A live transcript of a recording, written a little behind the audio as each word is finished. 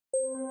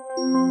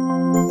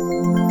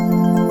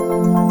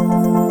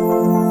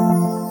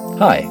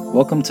Hi,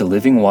 welcome to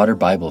Living Water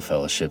Bible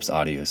Fellowship's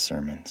audio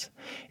sermons.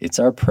 It's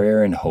our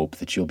prayer and hope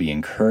that you'll be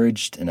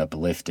encouraged and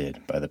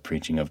uplifted by the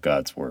preaching of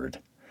God's Word.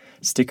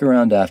 Stick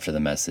around after the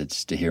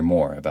message to hear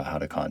more about how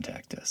to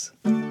contact us.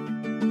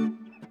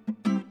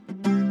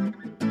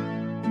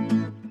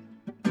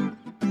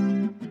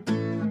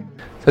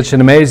 Such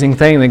an amazing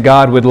thing that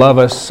God would love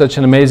us, such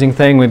an amazing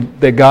thing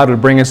that God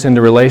would bring us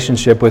into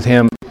relationship with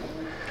Him.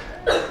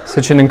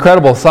 Such an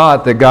incredible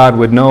thought that God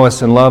would know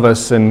us and love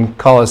us and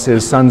call us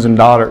His sons and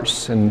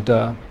daughters. And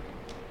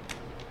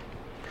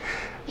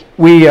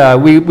we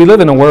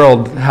live in a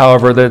world,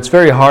 however, that it's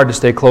very hard to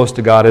stay close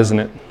to God, isn't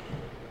it?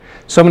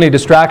 So many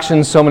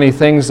distractions, so many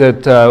things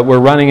that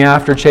we're running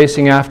after,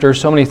 chasing after,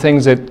 so many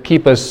things that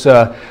keep us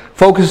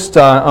focused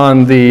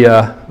on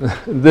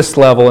this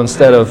level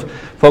instead of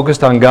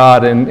focused on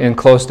God and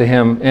close to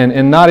Him.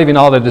 And not even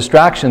all the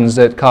distractions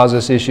that cause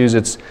us issues.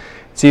 It's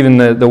even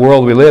the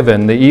world we live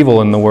in, the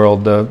evil in the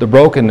world, the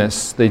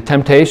brokenness, the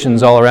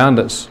temptations all around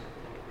us.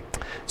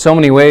 So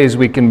many ways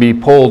we can be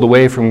pulled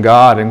away from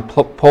God and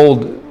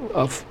pulled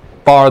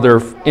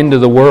farther into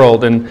the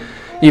world and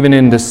even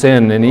into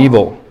sin and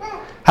evil.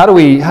 How do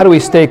we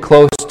stay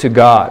close to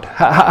God?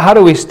 How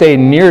do we stay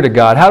near to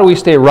God? How do we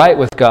stay right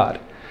with God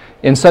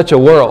in such a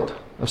world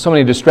of so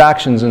many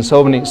distractions and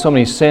so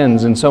many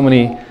sins and so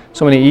many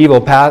evil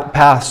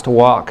paths to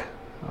walk?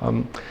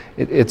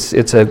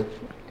 It's a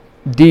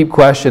deep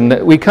question.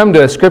 That we come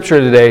to a scripture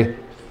today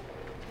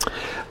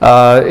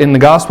in the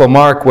Gospel of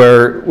Mark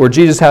where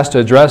Jesus has to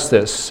address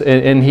this,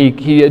 and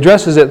he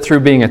addresses it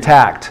through being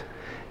attacked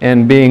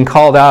and being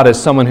called out as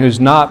someone who's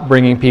not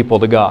bringing people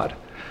to God.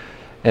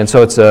 And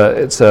so it's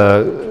a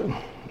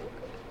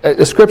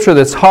scripture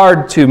that's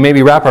hard to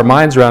maybe wrap our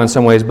minds around in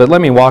some ways, but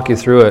let me walk you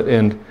through it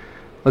and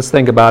let's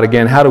think about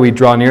again, how do we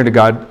draw near to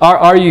God?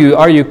 Are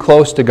you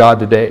close to God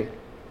today?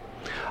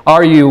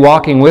 Are you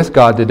walking with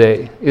God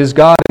today? Is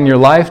God in your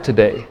life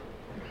today?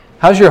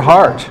 How's your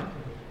heart? Do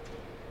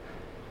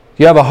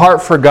you have a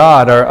heart for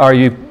God? Are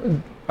you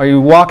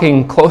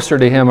walking closer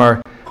to Him,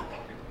 or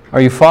are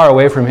you far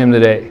away from Him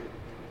today?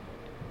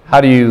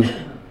 How do you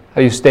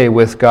stay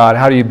with God?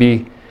 How do you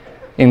be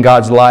in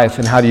God's life,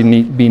 and how do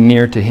you be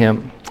near to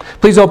Him?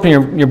 Please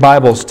open your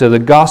Bibles to the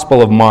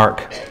Gospel of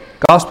Mark.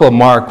 Gospel of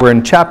Mark, we're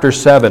in chapter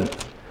 7.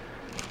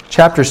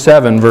 Chapter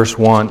 7, verse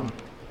 1.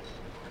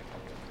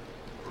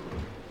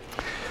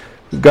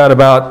 We've got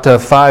about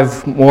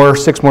 6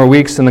 more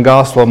weeks in the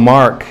Gospel of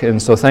Mark,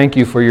 and so thank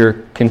you for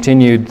your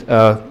continued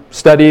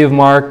study of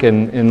Mark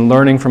and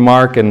learning from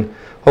Mark, and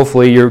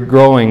hopefully you're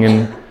growing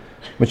and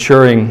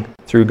maturing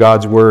through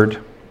God's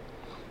Word.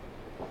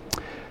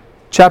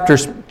 Chapter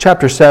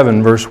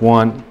 7, verse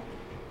 1.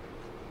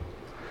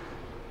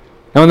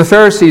 Now when the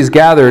Pharisees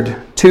gathered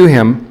to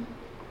Him,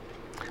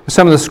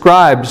 some of the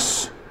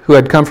scribes who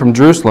had come from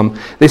Jerusalem,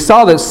 they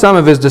saw that some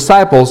of His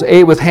disciples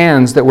ate with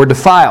hands that were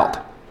defiled.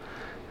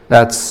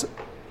 That's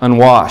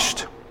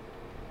unwashed.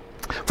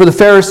 For the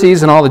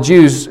Pharisees and all the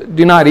Jews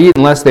do not eat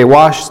unless they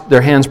wash their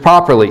hands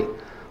properly,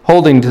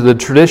 holding to the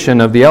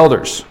tradition of the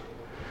elders.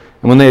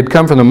 And when they had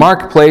come from the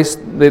marketplace,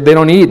 they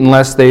don't eat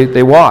unless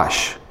they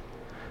wash.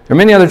 There are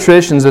many other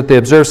traditions that they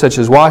observe, such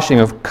as washing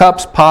of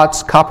cups,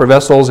 pots, copper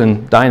vessels,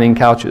 and dining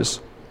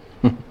couches.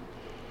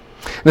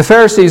 The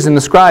Pharisees and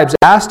the scribes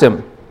asked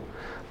Him,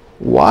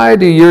 "Why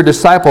do your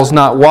disciples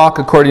not walk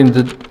according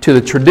to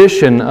the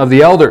tradition of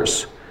the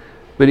elders,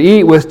 but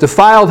eat with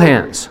defiled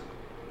hands?"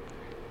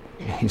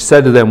 He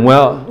said to them,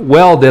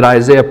 Well did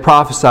Isaiah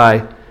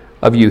prophesy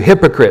of you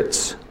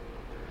hypocrites.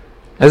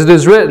 As it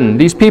is written,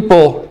 these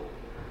people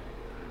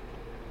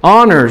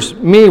honors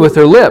me with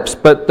their lips,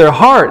 but their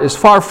heart is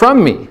far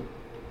from me.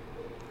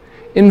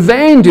 In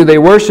vain do they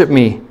worship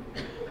me,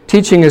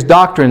 teaching as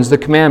doctrines the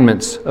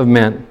commandments of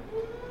men.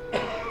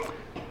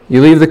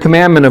 You leave the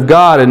commandment of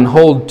God and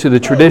hold to the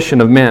tradition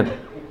of men.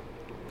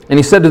 And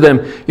He said to them,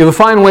 you have a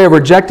fine way of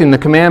rejecting the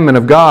commandment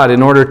of God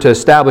in order to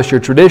establish your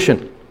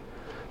tradition.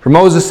 For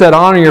Moses said,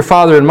 honor your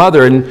father and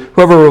mother, and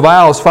whoever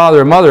reviles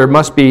father or mother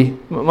must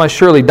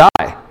surely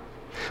die.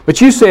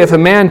 But you say, if a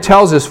man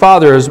tells his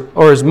father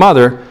or his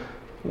mother,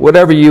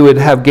 whatever you would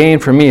have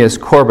gained from me is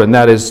Corban,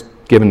 that is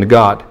given to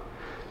God,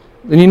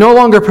 then you no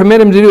longer permit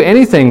him to do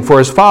anything for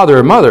his father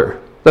or mother,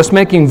 thus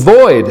making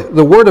void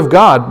the word of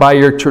God by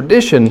your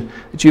tradition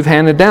that you've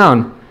handed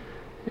down.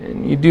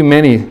 And you do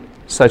many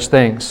such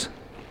things.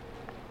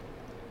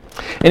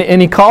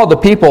 And He called the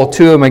people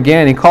to Him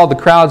again. He called the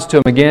crowds to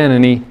Him again,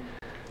 and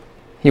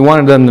He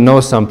wanted them to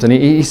know something.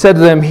 He said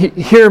to them,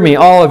 hear me,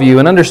 all of you,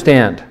 and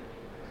understand.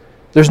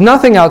 There's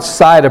nothing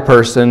outside a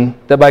person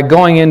that by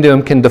going into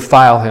him can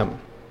defile him.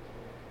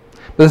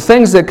 But the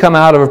things that come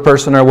out of a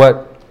person are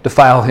what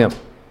defile him.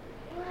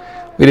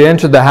 When He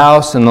entered the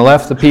house and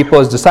left the people,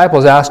 His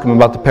disciples asked Him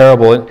about the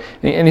parable.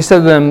 And He said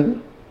to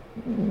them,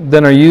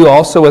 then are you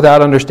also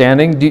without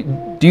understanding?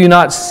 Do you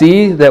not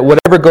see that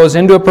whatever goes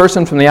into a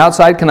person from the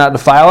outside cannot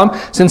defile him,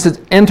 since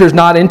it enters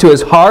not into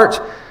his heart,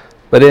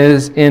 but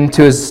is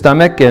into his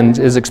stomach and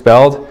is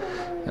expelled?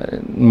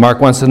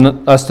 Mark wants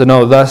us to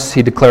know, thus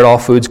he declared all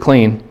foods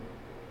clean.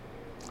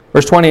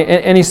 Verse 20,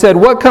 and he said,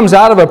 what comes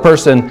out of a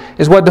person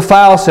is what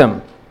defiles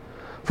him.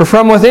 For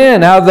from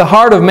within, out of the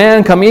heart of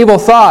man, come evil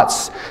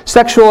thoughts,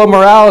 sexual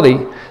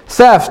immorality,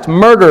 theft,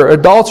 murder,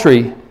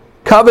 adultery,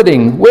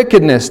 coveting,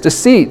 wickedness,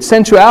 deceit,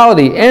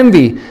 sensuality,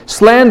 envy,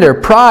 slander,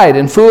 pride,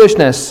 and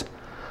foolishness.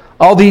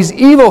 All these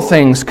evil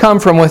things come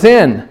from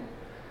within,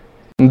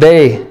 and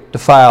they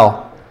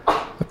defile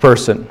a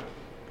person.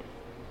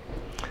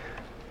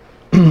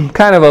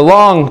 Kind of a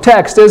long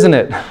text, isn't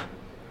it?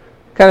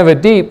 Kind of a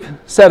deep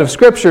set of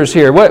scriptures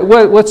here.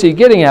 What's he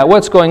getting at?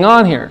 What's going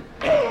on here?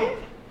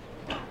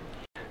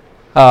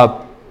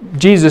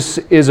 Jesus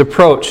is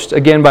approached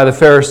again by the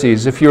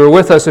Pharisees. If you were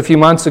with us a few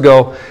months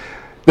ago,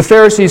 the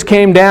Pharisees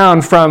came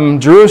down from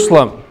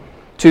Jerusalem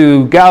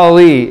to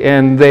Galilee,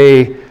 and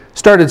they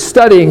started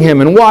studying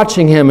him and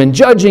watching him and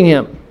judging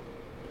him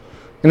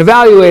and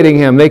evaluating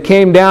him. They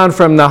came down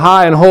from the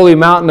high and holy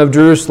mountain of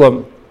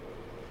Jerusalem.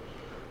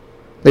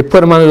 They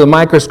put him under the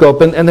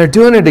microscope, and they're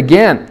doing it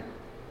again.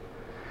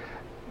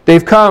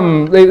 They've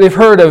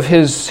heard of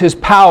his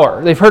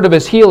power. They've heard of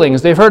his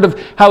healings. They've heard of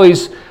how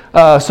he's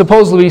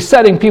supposedly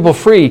setting people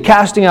free,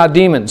 casting out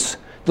demons,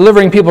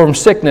 delivering people from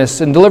sickness,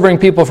 and delivering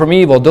people from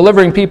evil,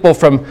 delivering people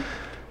from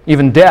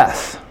even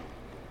death.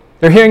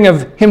 They're hearing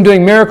of him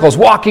doing miracles,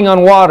 walking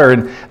on water,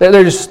 and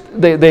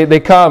they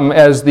come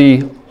as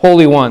the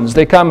holy ones.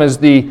 They come as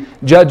the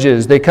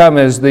judges. They come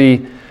as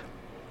the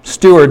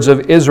stewards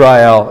of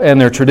Israel and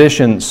their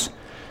traditions,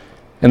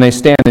 and they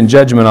stand in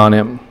judgment on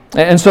him.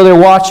 And so they're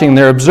watching,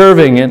 they're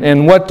observing,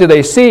 and what do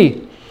they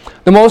see?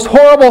 The most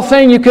horrible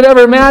thing you could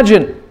ever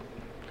imagine.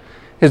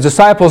 His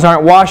disciples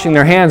aren't washing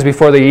their hands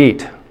before they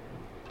eat.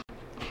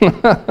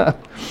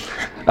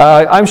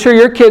 I'm sure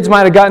your kids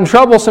might have gotten in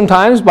trouble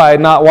sometimes by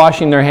not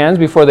washing their hands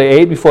before they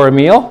ate, before a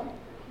meal.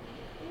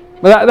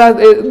 But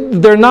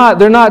they're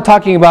not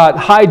talking about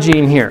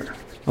hygiene here.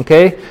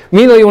 Okay?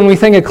 Immediately when we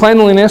think of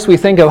cleanliness, we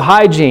think of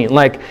hygiene.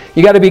 Like,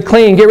 you got to be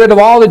clean, get rid of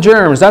all the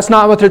germs. That's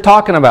not what they're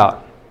talking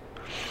about.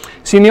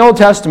 See, in the Old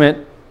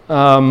Testament,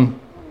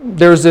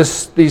 there's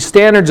these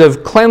standards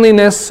of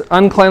cleanliness,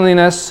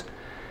 uncleanliness,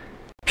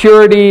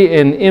 purity,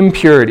 and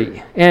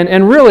impurity.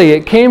 And really,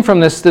 it came from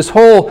this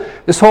whole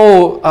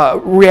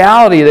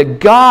reality that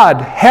God,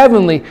 the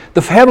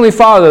Heavenly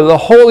Father, the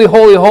Holy,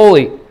 Holy,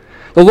 Holy,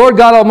 the Lord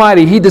God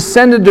Almighty, He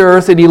descended to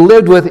earth and He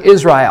lived with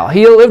Israel.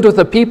 He lived with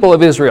the people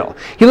of Israel.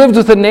 He lived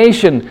with a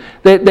nation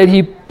that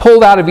He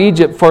pulled out of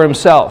Egypt for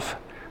Himself.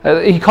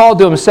 He called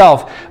to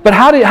Himself. But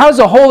how does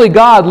a holy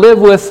God live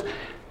with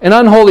an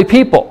unholy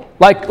people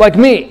like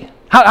me?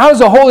 How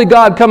does a holy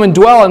God come and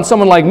dwell in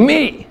someone like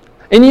me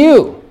and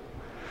you?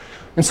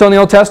 And so in the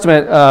Old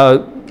Testament,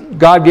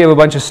 God gave a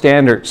bunch of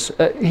standards.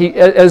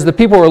 As the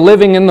people were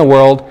living in the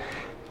world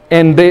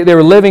and they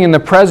were living in the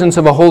presence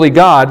of a holy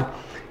God,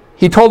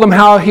 He told them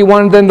how He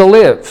wanted them to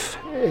live.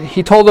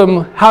 He told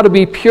them how to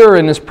be pure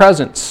in His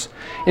presence.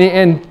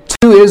 And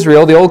to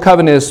Israel, the Old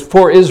Covenant is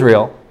for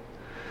Israel.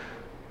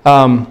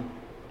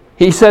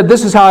 He said,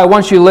 this is how I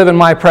want you to live in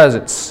my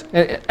presence.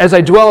 As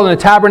I dwell in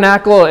the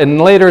tabernacle, and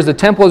later as the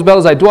temple is built,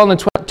 as I dwell in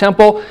the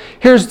temple,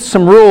 here's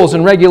some rules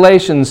and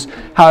regulations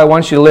how I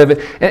want you to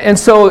live. And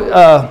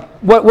so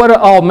what it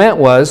all meant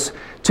was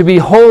to be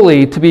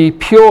holy, to be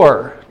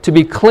pure, to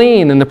be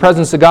clean in the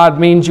presence of God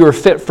means you are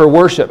fit for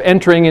worship,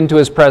 entering into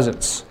His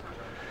presence.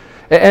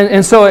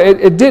 And so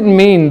it didn't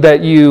mean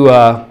that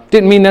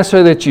didn't mean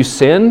necessarily that you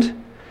sinned,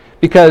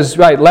 because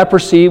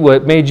leprosy,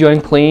 what made you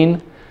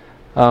unclean,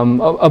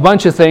 a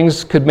bunch of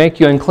things could make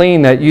you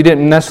unclean that you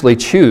didn't necessarily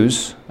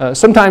choose.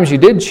 Sometimes you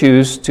did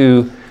choose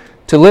to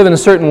live in a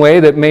certain way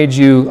that made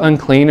you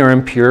unclean or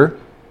impure.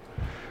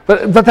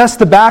 But that's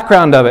the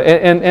background of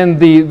it. And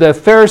the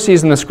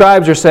Pharisees and the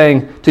scribes are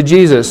saying to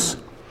Jesus,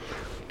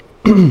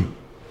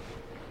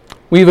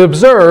 we've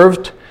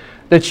observed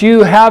that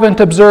you haven't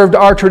observed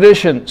our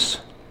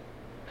traditions.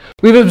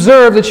 We've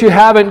observed that you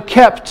haven't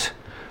kept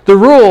the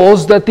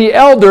rules that the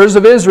elders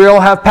of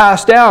Israel have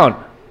passed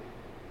down.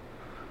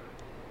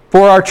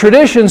 For our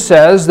tradition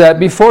says that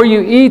before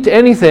you eat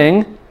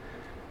anything,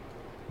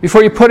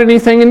 before you put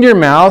anything into your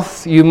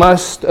mouth, you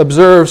must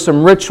observe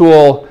some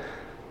ritual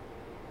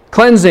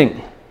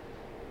cleansing.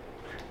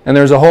 And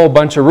there's a whole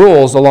bunch of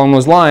rules along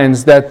those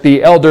lines that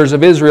the elders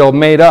of Israel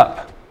made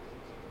up.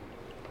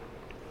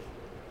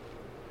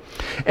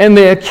 And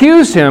they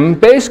accuse Him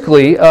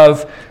basically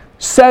of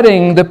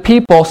setting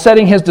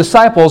His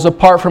disciples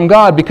apart from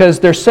God,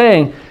 because they're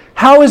saying,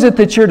 how is it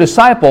that your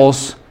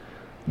disciples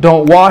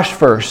don't wash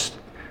first?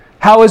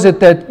 How is it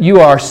that you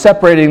are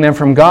separating them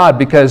from God?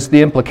 Because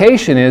the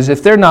implication is,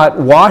 if they're not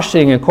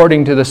washing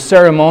according to the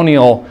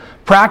ceremonial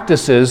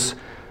practices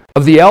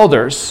of the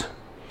elders,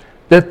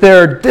 that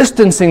they're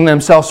distancing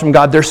themselves from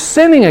God. They're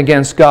sinning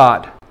against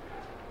God.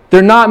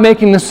 They're not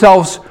making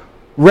themselves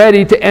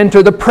ready to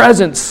enter the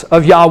presence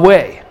of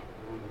Yahweh.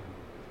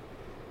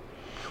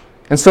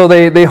 And so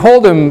they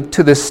hold Him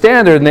to this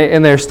standard,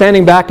 and they're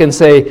standing back and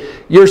say,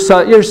 you're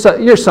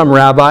some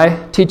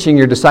rabbi teaching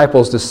your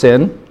disciples to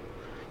sin.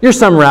 You're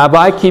some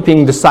rabbi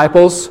keeping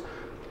disciples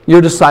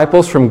your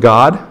disciples from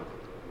God?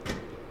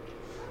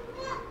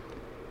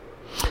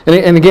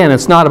 And again,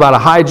 it's not about a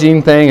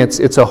hygiene thing,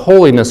 it's a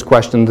holiness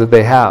question that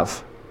they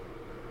have.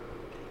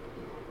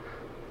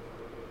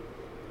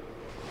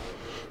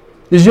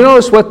 Did you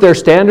notice what their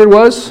standard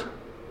was?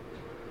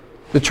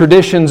 The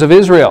traditions of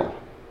Israel.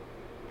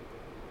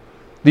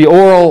 The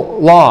oral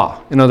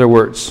law, in other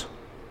words.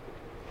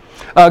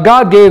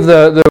 God gave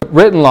the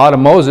written law to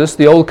Moses,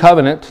 the Old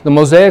Covenant. The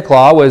Mosaic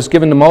Law was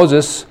given to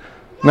Moses,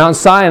 Mount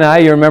Sinai.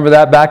 You remember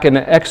that back in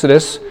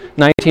Exodus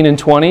 19 and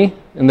 20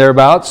 and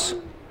thereabouts.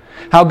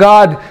 How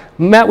God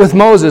met with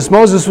Moses.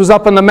 Moses was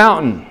up on the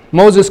mountain.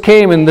 Moses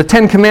came and the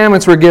 10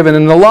 Commandments were given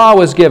and the law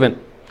was given.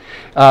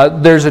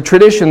 There's a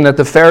tradition that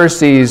the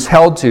Pharisees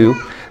held to,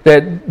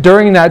 that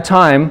during that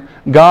time,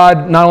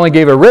 God not only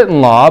gave a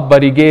written law,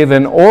 but He gave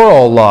an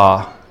oral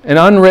law, an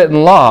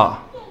unwritten law.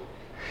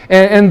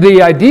 And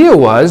the idea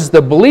was,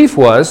 the belief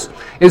was,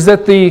 is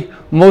that the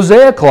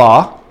Mosaic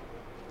Law,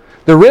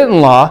 the written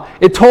law,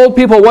 it told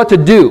people what to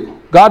do.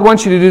 God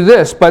wants you to do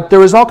this, but there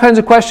was all kinds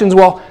of questions.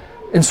 Well,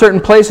 in certain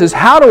places,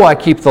 how do I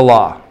keep the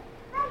law?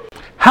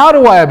 How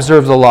do I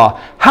observe the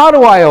law? How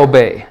do I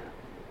obey?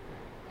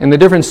 In the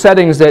different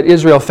settings that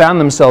Israel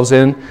found themselves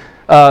in,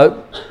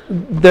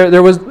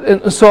 there was,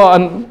 so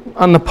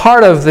on the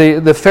part of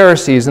the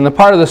Pharisees and the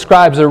part of the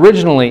scribes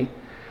originally,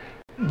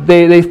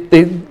 there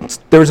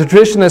was a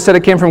tradition that said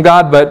it came from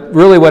God, but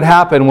really what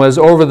happened was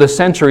over the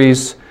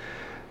centuries,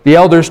 the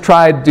elders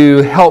tried to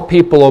help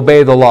people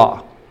obey the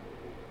law.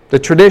 The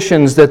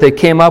traditions that they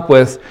came up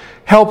with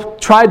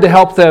tried to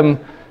help them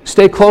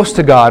stay close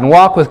to God and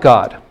walk with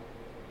God.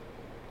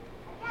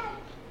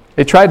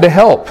 They tried to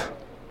help.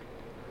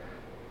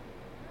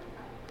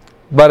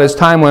 But as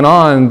time went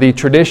on, the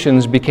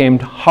traditions became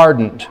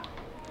hardened.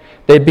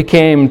 They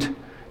became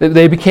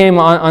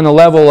on the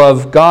level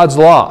of God's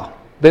law.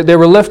 They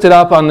were lifted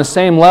up on the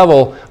same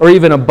level or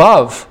even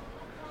above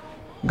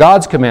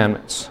God's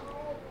commandments.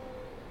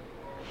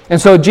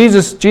 And so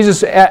Jesus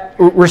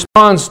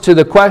responds to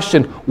the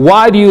question,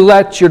 why do you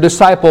let your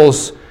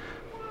disciples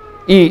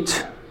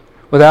eat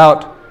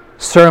without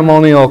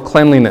ceremonial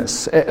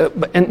cleanliness?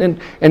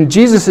 And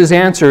Jesus'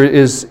 answer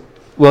is,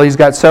 well, He's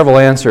got several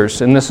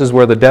answers, and this is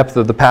where the depth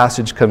of the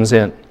passage comes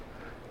in.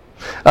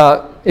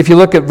 If you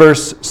look at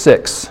verse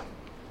 6.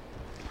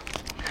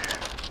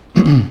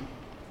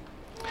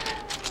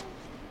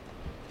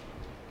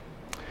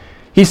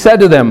 He said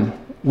to them,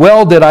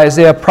 well did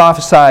Isaiah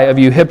prophesy of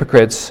you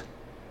hypocrites.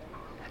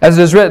 As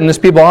it is written, this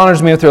people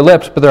honors me with their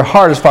lips, but their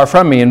heart is far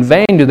from me. In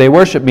vain do they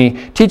worship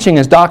me, teaching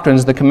as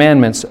doctrines the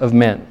commandments of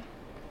men.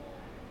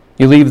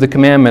 You leave the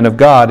commandment of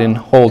God and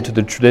hold to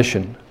the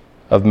tradition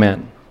of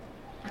men.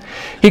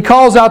 He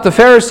calls out the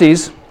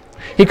Pharisees,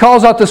 He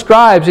calls out the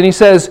scribes, and He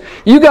says,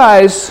 you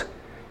guys,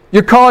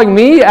 you're calling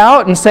me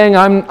out and saying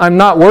I'm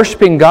not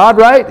worshiping God,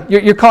 right?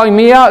 You're calling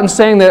me out and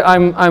saying that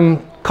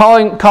I'm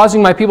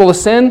causing my people to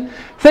sin.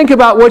 Think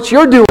about what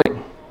you're doing.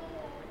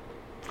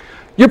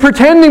 You're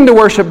pretending to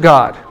worship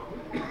God.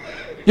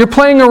 You're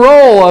playing a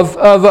role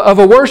of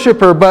a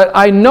worshiper, but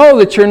I know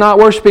that you're not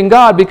worshiping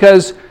God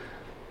because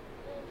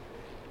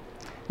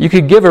you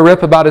could give a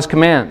rip about His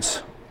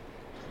commands.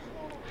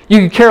 You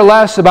could care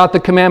less about the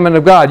commandment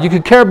of God. You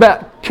could care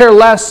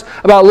less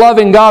about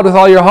loving God with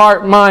all your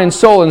heart, mind,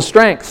 soul, and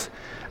strength.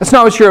 That's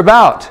not what you're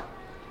about.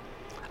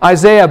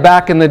 Isaiah,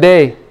 back in the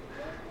day,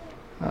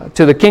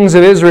 to the kings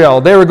of Israel,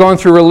 they were going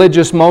through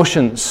religious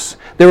motions.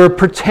 They were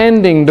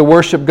pretending to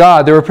worship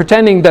God. They were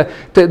pretending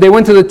they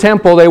went to the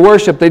temple, they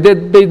worshiped, they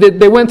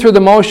went through the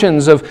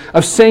motions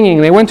of singing,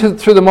 they went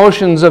through the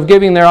motions of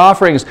giving their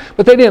offerings,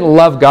 but they didn't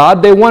love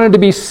God. They wanted to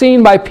be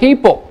seen by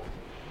people.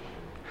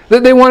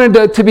 They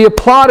wanted to be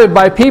applauded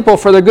by people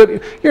for their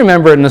good. You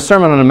remember in the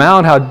Sermon on the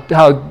Mount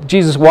how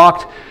Jesus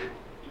walked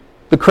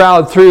the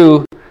crowd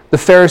through the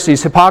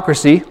Pharisees'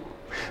 hypocrisy.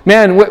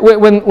 Man,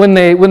 when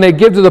they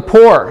give to the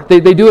poor, they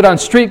do it on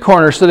street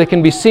corners so they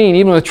can be seen.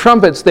 Even with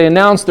trumpets, they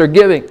announce their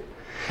giving.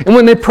 And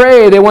when they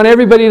pray, they want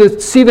everybody to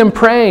see them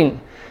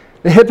praying.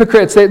 The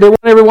hypocrites, they want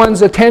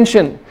everyone's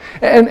attention.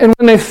 And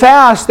when they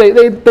fast, they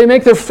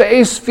make their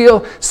face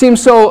seem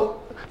so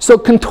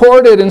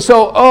contorted and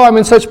so, oh, I'm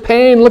in such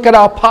pain. Look at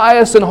how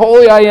pious and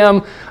holy I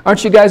am.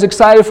 Aren't you guys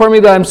excited for me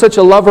that I'm such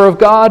a lover of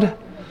God?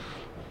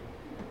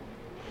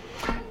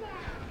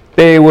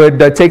 They would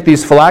take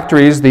these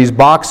phylacteries, these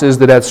boxes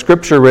that had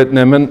scripture written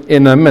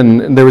in them,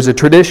 and there was a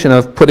tradition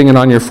of putting it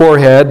on your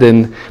forehead,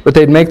 but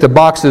they'd make the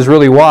boxes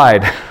really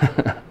wide.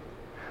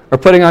 Or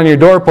putting on your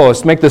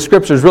doorpost, make the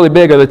scriptures really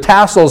big, or the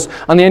tassels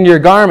on the end of your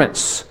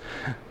garments.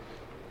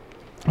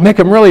 Make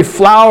them really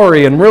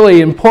flowery and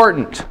really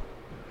important.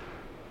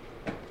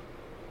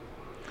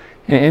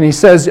 And he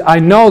says, I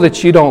know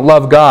that you don't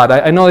love God.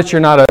 I know that you're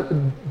not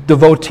a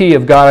devotee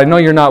of God. I know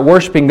you're not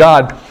worshiping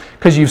God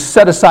because you've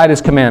set aside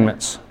His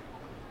commandments.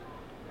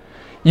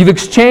 You've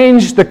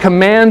exchanged the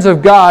commands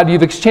of God,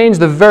 you've exchanged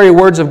the very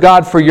words of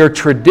God for your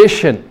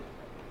tradition.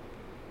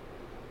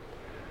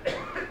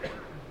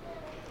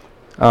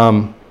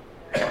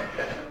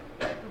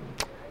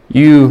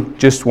 You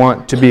just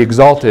want to be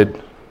exalted.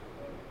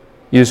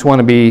 You just want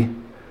to be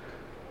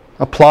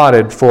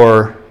applauded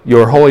for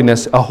your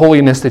holiness,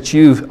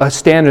 a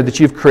standard that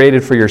you've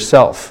created for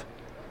yourself.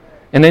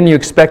 And then you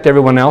expect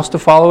everyone else to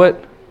follow it?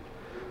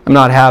 I'm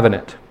not having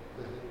it.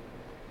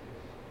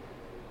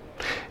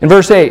 In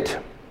verse 8,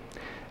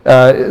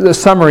 the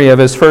summary of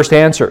his first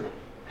answer.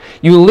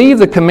 You leave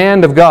the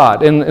command of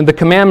God, and the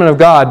commandment of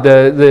God,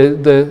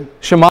 the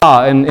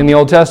Shema in the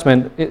Old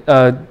Testament,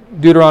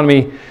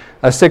 Deuteronomy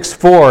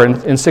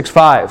 6:4 and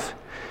 6:5.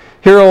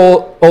 Hear,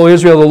 O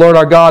Israel, the Lord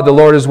our God, the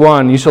Lord is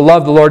one. You shall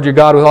love the Lord your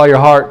God with all your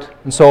heart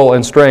and soul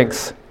and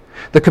strength.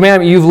 The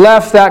commandment, you've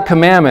left that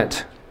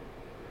commandment,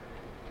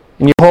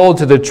 and you hold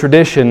to the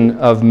tradition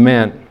of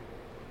men.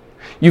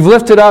 You've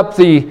lifted up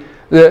the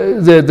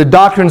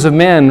doctrines of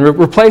men,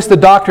 replaced the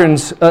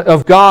doctrines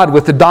of God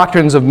with the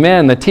doctrines of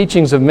men, the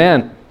teachings of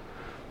men.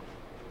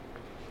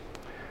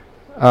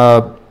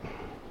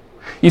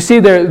 You see,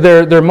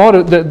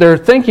 their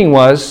thinking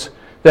was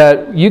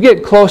that you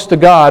get close to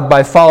God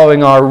by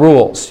following our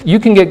rules. You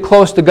can get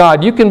close to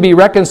God. You can be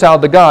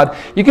reconciled to God.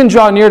 You can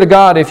draw near to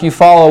God if you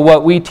follow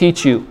what we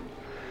teach you.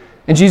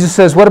 And Jesus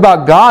says, what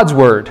about God's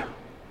word?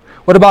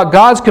 What about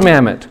God's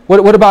commandment?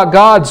 What about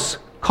God's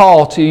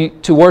call to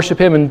worship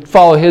Him and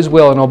follow His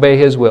will and obey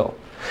His will?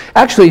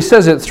 Actually, He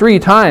says it 3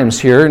 times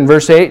here. In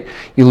verse 8,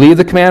 you leave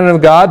the commandment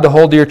of God to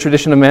hold to your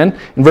tradition of men.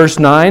 In verse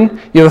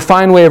 9, you have a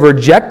fine way of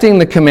rejecting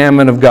the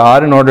commandment of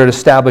God in order to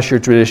establish your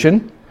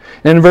tradition.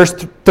 And in verse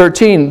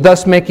 13,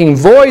 thus making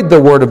void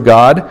the word of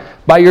God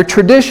by your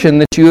tradition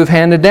that you have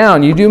handed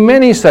down. You do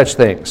many such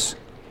things.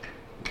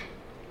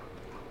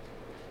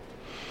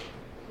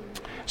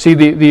 See,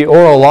 the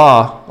oral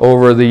law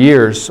over the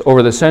years,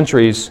 over the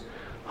centuries,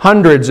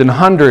 hundreds and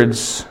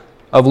hundreds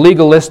of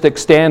legalistic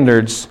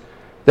standards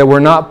that were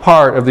not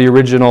part of the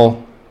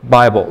original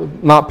Bible,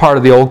 not part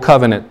of the Old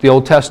Covenant, the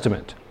Old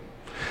Testament.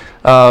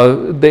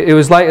 It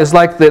was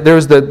like there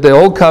was the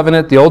Old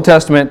Covenant, the Old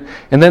Testament,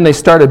 and then they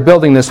started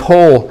building this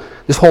whole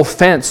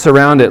fence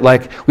around it.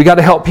 Like, we got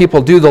to help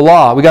people do the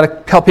law. We got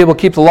to help people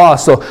keep the law.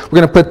 So we're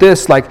going to put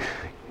this, like,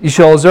 you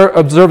shall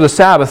observe the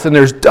Sabbath, and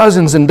there's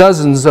dozens and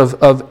dozens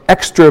of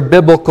extra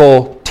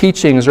biblical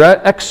teachings or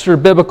extra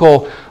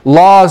biblical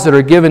laws that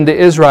are given to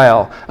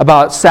Israel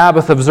about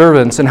Sabbath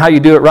observance and how you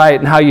do it right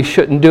and how you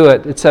shouldn't do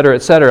it, etc.,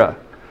 etc.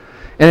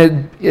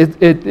 And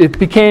it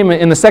became,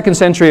 in the 2nd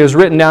century, it was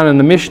written down in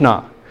the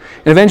Mishnah.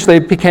 And eventually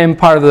it became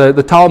part of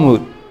the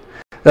Talmud,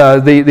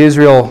 the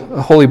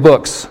Israel holy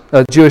books,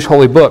 Jewish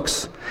holy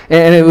books.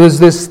 And it was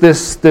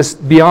this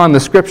beyond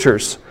the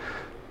Scriptures.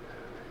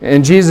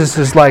 And Jesus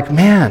is like,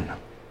 man,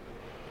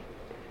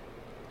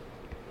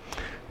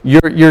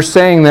 you're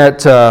saying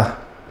that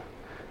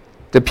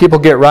people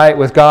get right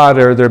with God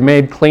or they're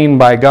made clean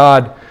by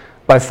God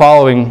by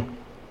following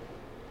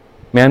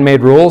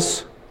man-made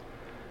rules?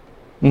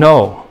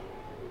 No.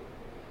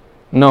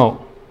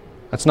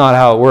 That's not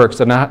how it works.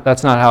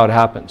 That's not how it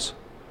happens.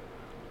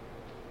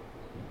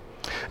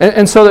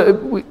 And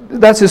so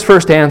that's his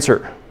first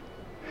answer.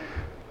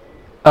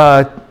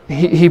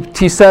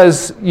 He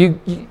says,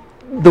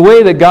 the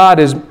way that God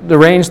has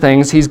arranged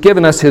things, He's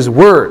given us His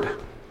Word.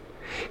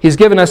 He's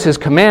given us His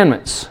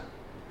commandments.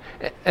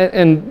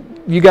 And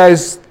you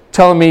guys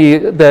telling me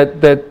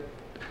that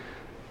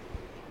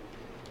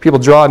people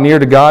draw near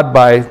to God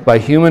by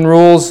human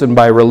rules and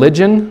by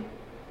religion?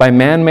 By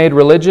man-made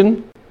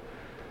religion?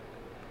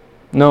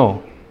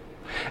 No.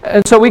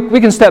 And so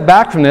we can step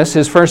back from this,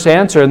 his first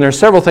answer, and there are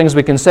several things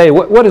we can say.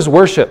 What is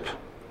worship?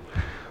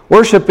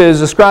 Worship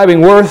is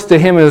ascribing worth to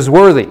Him as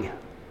worthy.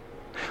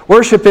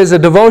 Worship is a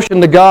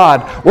devotion to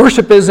God.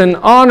 Worship is an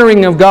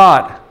honoring of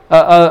God,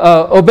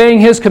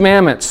 obeying His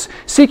commandments,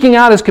 seeking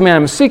out His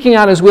commandments, seeking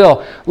out His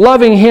will,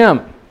 loving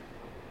Him.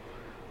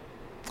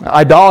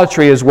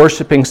 Idolatry is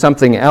worshiping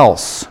something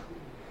else.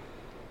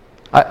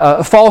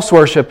 False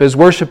worship is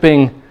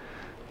worshiping,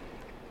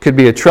 could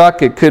be a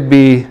truck, it could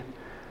be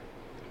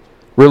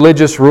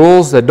religious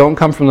rules that don't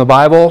come from the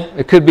Bible,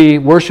 it could be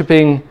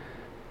worshiping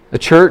a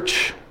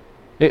church,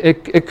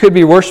 it could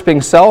be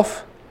worshiping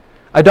self.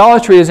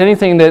 Idolatry is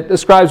anything that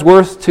ascribes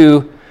worth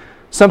to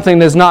something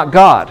that is not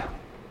God.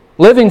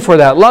 Living for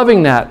that,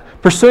 loving that,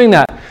 pursuing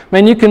that.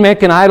 Man, you can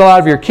make an idol out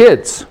of your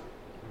kids.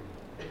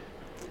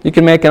 You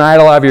can make an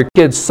idol out of your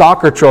kid's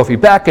soccer trophy.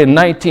 Back in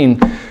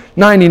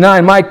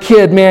 1999, my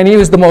kid, man, he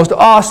was the most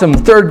awesome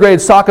 3rd grade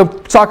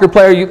soccer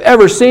player you've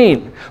ever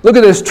seen. Look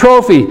at this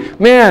trophy.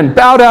 Man,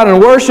 bow down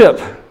and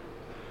worship.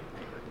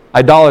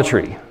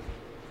 Idolatry.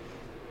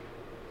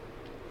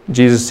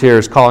 Jesus here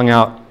is calling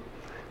out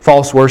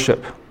false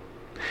worship.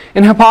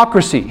 And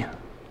hypocrisy.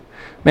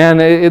 Man,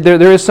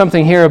 there is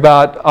something here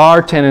about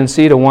our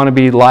tendency to want to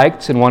be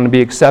liked and want to be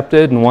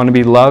accepted and want to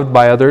be loved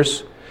by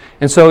others.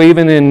 And so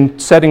even in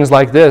settings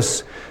like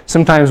this,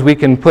 sometimes we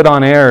can put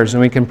on airs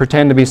and we can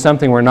pretend to be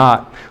something we're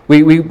not.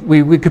 We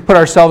could put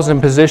ourselves in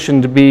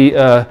position to be,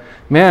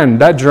 man,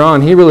 that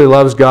Jerron, he really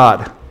loves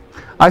God.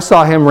 I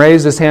saw him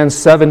raise his hand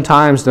 7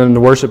 times in the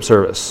worship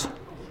service.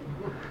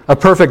 A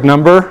perfect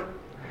number.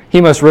 He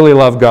must really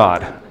love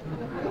God.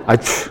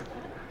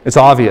 It's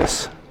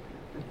obvious.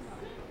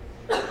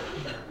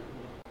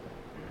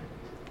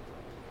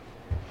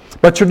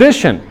 But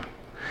tradition.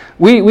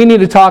 We need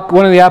to talk,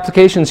 one of the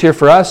applications here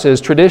for us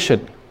is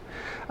tradition.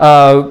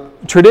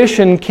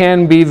 Tradition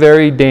can be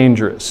very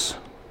dangerous.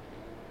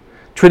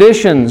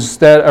 Traditions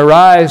that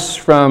arise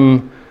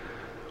from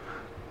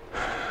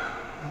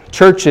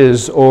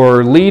churches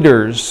or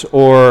leaders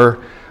or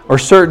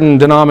certain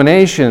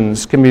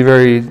denominations can be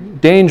very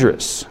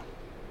dangerous.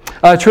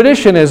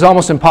 Tradition is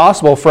almost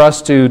impossible for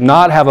us to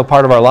not have a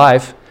part of our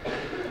life.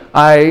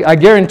 I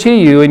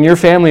guarantee you, in your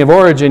family of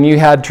origin, you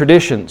had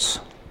traditions.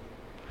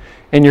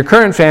 In your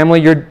current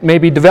family, you're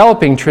maybe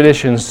developing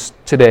traditions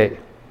today.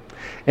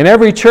 In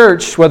every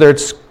church, whether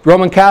it's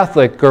Roman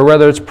Catholic or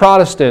whether it's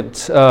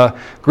Protestant,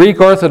 Greek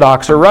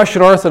Orthodox or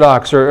Russian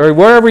Orthodox, or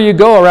wherever you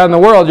go around the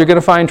world, you're going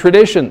to find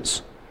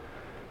traditions.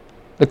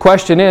 The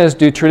question is,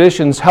 do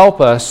traditions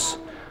help us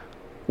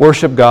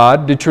worship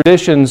God? Do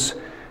traditions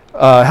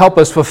help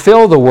us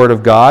fulfill the Word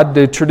of God?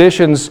 Do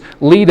traditions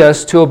lead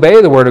us to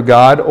obey the Word of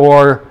God?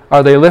 Or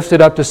are they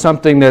lifted up to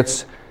something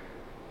that's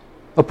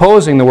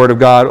opposing the Word of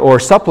God or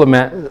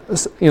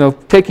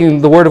taking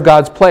the Word of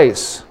God's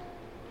place?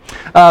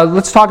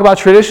 Let's talk about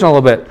tradition a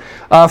little bit.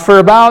 For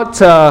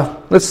about,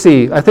 let's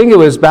see, I think it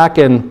was back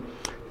in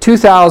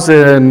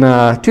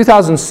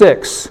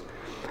 2006,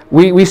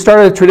 we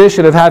started a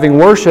tradition of having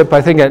worship,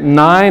 I think, at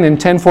 9 and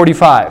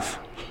 10:45.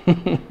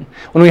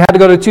 When we had to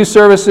go to 2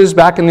 services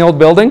back in the old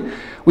building,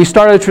 we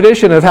started a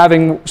tradition of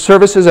having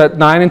services at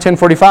 9 and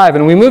 10:45.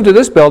 And when we moved to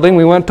this building,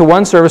 we went to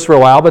 1 service for a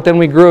while, but then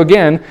we grew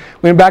again.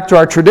 We went back to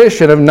our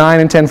tradition of 9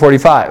 and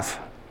 10:45.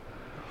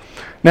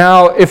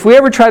 Now, if we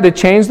ever tried to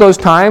change those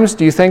times,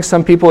 do you think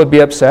some people would be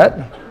upset?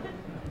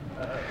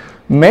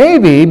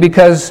 Maybe,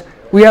 because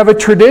we have a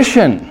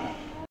tradition.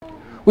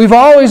 We've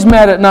always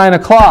met at 9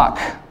 o'clock.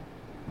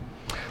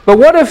 But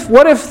what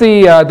if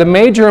the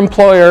major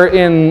employer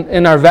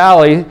in our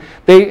valley,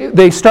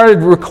 they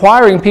started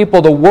requiring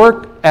people to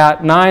work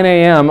at 9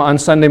 a.m. on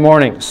Sunday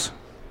mornings?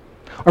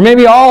 Or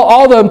maybe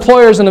all the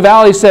employers in the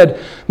valley said,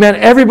 man,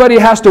 everybody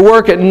has to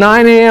work at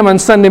 9 a.m. on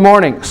Sunday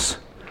mornings.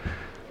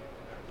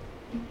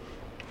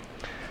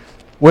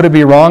 Would it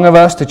be wrong of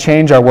us to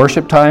change our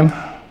worship time?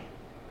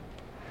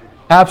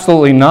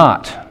 Absolutely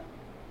not.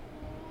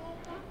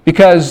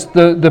 Because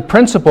the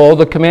principle,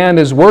 the command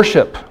is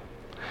worship.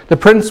 The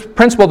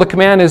principle, the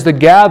command is to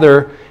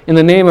gather in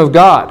the name of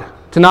God,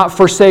 to not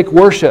forsake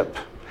worship,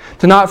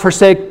 to not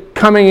forsake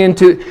coming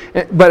into...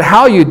 But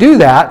how you do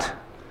that,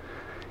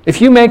 if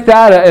you make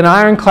that an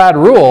ironclad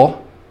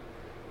rule,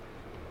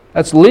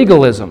 that's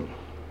legalism.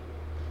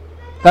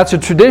 That's a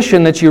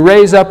tradition that you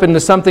raise up into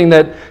something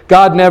that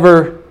God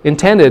never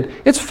intended.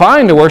 It's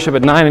fine to worship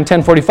at 9 and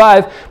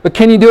 10:45, but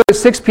can you do it at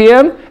 6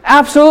 p.m.?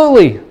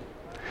 Absolutely.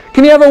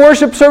 Can you have a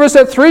worship service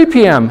at 3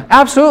 p.m.?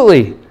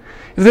 Absolutely.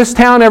 If this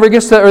town ever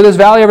gets to, or this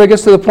valley ever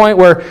gets to the point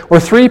where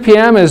 3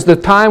 p.m. is the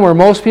time where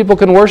most people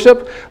can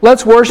worship,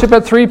 let's worship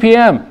at 3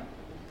 p.m.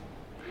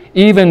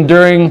 Even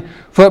during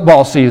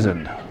football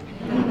season.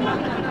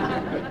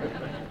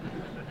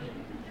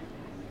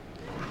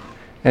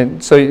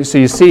 And so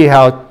you see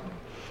how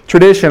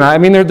tradition, I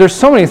mean, there's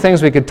so many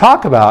things we could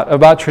talk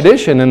about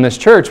tradition in this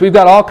church. We've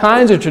got all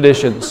kinds of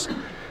traditions,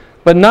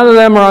 but none of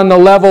them are on the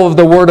level of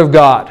the Word of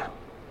God.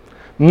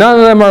 None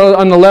of them are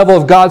on the level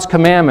of God's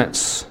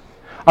commandments.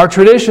 Our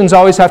traditions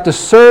always have to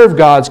serve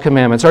God's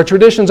commandments. Our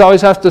traditions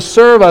always have to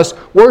serve us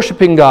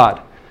worshiping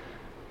God.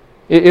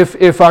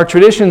 If our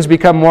traditions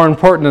become more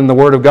important than the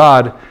Word of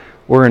God,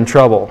 we're in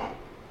trouble.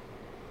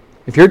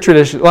 If your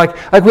tradition, like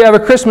we have a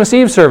Christmas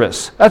Eve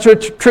service, that's a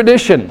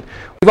tradition.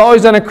 We've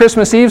always done a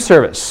Christmas Eve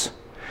service.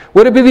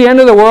 Would it be the end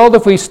of the world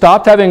if we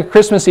stopped having a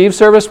Christmas Eve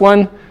service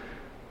one?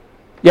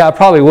 Yeah, it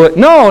probably would.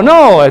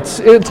 No,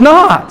 it's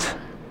not.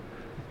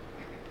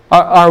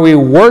 Are we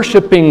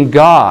worshiping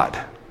God?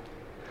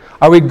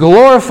 Are we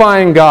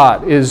glorifying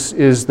God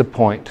is the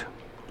point.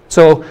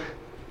 So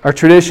our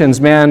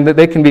traditions, man,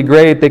 they can be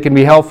great, they can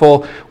be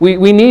helpful.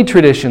 We need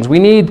traditions. We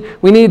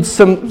need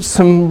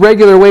some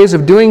regular ways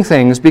of doing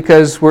things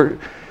because we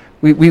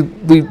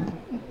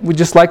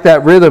just like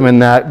that rhythm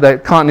and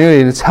that continuity,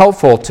 and it's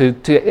helpful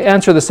to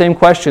answer the same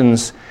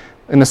questions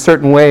in a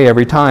certain way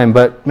every time.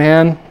 But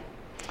man,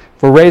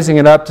 if we're raising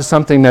it up to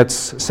something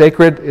that's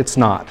sacred, it's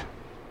not.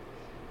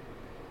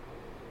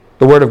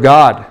 The Word of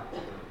God.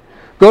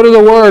 Go to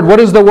the Word. What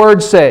does the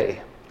Word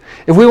say?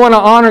 If we want to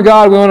honor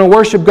God, we want to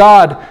worship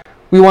God,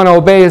 we want to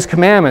obey His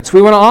commandments.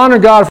 We want to honor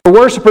God. For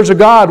worshipers of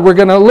God, we're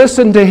going to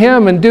listen to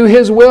Him and do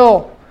His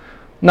will,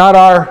 not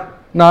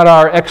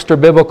our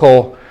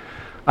extra-biblical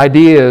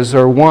ideas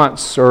or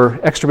wants or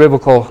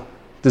extra-biblical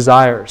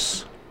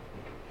desires.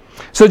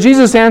 So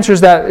Jesus answers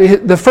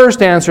that. The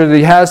first answer that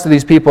He has to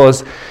these people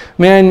is,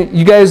 man,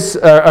 you guys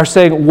are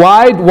saying,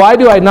 why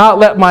do I not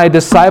let my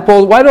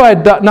disciples, why do I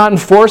not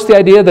enforce the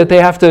idea that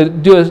they have to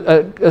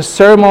do a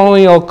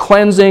ceremonial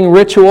cleansing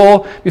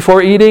ritual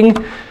before eating?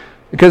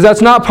 Because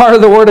that's not part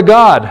of the Word of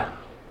God.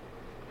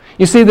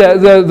 You see,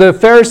 the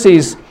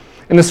Pharisees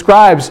and the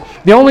scribes,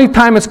 the only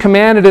time it's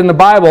commanded in the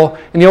Bible,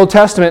 in the Old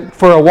Testament,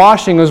 for a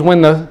washing was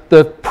when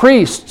the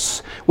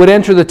priests would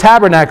enter the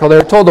tabernacle. They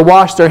were told to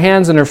wash their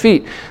hands and their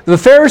feet. The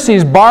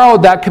Pharisees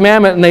borrowed that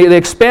commandment and they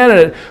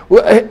expanded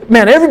it.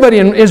 Man, everybody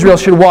in Israel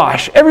should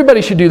wash.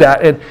 Everybody should do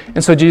that.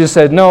 And so Jesus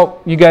said, no,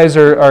 you guys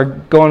are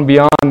going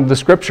beyond the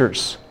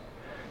Scriptures.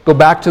 Go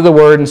back to the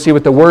Word and see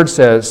what the Word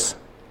says.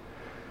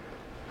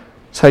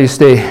 That's how you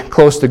stay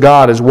close to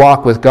God, is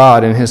walk with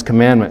God in His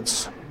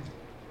commandments.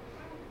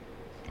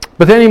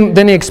 But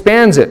then he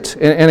expands it.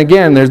 And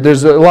again,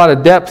 there's a lot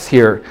of depth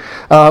here.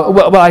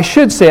 Well, I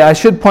should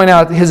point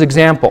out his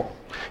example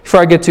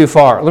before I get too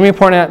far. Let me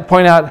point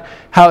out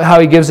how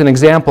he gives an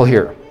example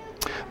here.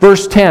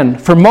 Verse 10,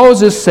 for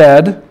Moses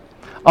said,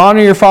 honor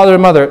your father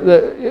and mother.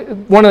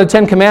 One of the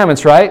 10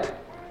 Commandments, right?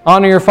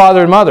 Honor your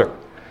father and mother.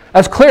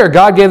 That's clear.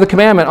 God gave the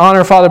commandment,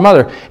 honor father and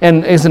mother.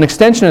 And as an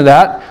extension of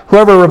that,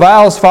 whoever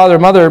reviles father or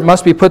mother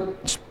must be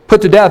put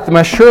to death and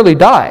must surely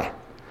die.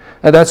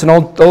 That's an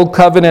old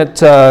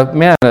covenant,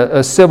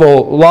 a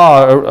civil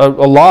law,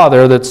 a law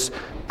there that's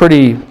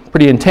pretty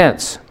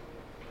intense.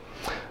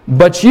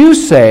 But you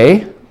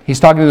say,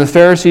 he's talking to the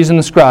Pharisees and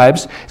the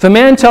scribes, if a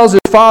man tells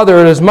his father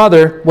or his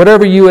mother,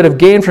 whatever you would have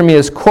gained from me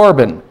is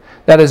Corban,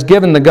 that is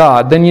given to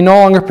God, then you no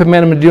longer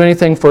permit him to do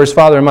anything for his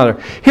father or mother.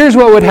 Here's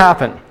what would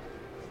happen.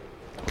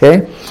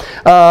 Okay,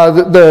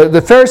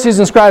 the Pharisees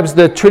and scribes,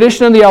 the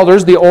tradition of the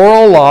elders, the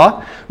oral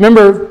law.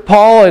 Remember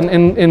Paul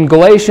in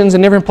Galatians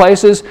and different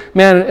places?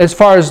 Man, as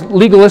far as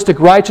legalistic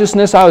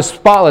righteousness, I was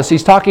spotless.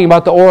 He's talking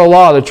about the oral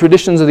law, the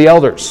traditions of the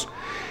elders.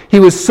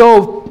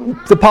 The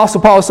Apostle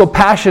Paul was so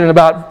passionate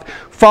about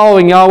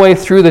following Yahweh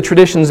through the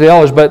traditions of the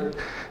elders.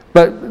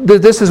 But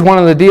this is one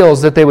of the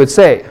deals that they would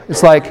say.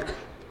 It's like,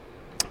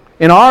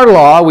 in our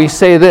law, we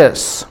say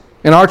this.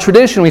 In our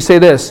tradition, we say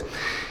this.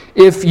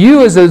 If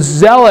you as a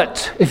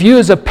zealot, if you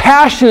as a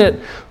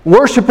passionate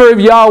worshiper of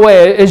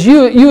Yahweh, as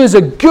you as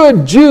a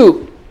good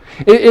Jew,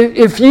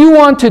 if you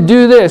want to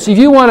do this, if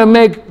you want to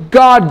make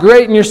God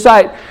great in your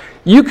sight,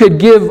 you could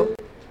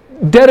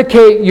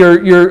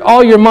dedicate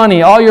all your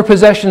money, all your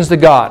possessions to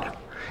God.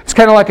 It's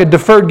kind of like a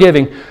deferred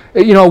giving.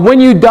 You know,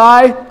 when you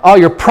die, all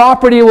your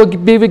property will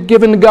be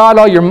given to God,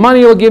 all your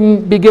money will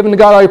be given to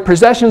God, all your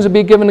possessions will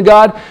be given to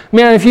God.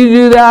 Man, if you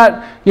do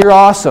that, you're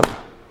awesome.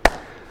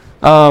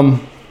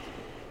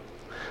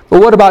 But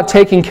what about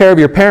taking care of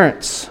your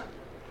parents?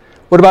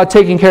 What about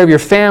taking care of your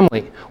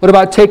family? What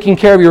about taking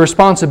care of your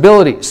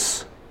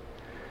responsibilities?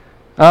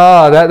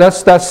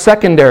 That's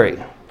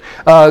secondary.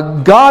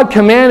 God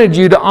commanded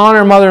you to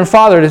honor mother and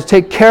father, to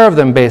take care of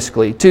them,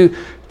 basically. To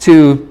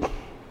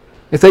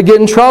if they get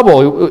in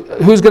trouble,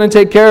 who's going to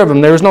take care of them?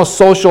 There was no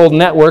social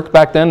network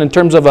back then in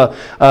terms of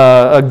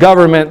a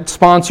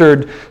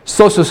government-sponsored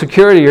Social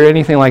Security or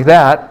anything like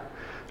that.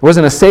 There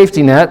wasn't a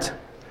safety net.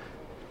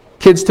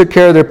 Kids took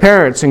care of their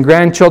parents, and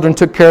grandchildren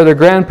took care of their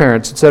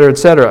grandparents, etc.,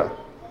 etc.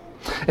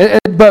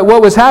 But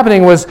what was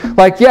happening was,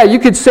 like, yeah, you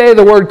could say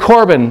the word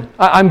Corban.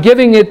 I'm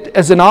giving it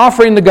as an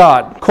offering to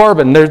God.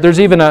 Corban.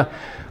 There's even a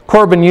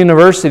Corban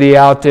University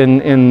out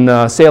in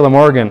Salem,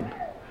 Oregon.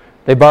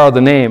 They borrowed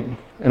the name,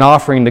 an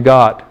offering to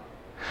God.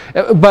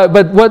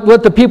 But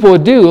what the people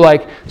would do,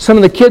 like some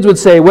of the kids would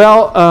say,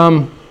 well,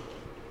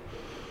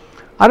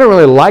 I don't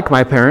really like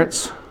my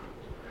parents.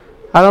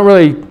 I don't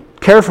really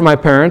care for my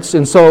parents,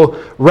 and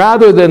so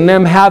rather than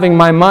them having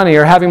my money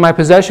or having my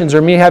possessions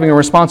or me having a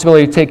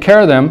responsibility to take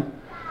care of them,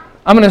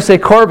 I'm going to say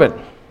Corban.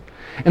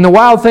 And the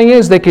wild thing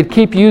is, they could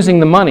keep using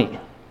the money.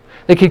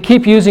 They could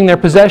keep using their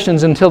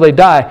possessions until they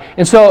die.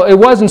 And so it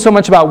wasn't so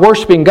much about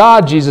worshiping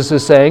God, Jesus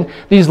is saying.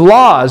 These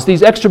laws,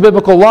 these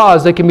extra-biblical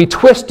laws, they can be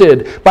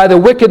twisted by the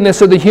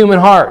wickedness of the human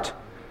heart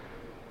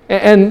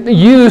and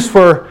used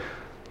for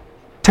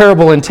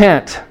terrible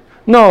intent.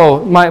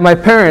 No, my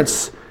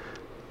parents,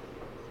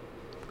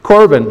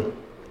 Corban,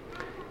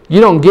 you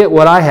don't get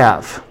what I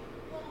have.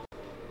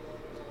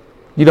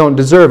 You don't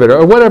deserve it.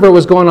 Or whatever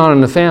was going on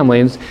in the family.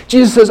 And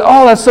Jesus says,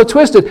 oh, that's so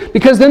twisted.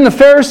 Because then the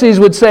Pharisees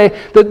would say,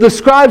 the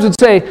scribes would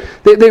say,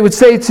 they would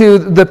say to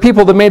the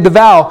people that made the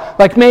vow,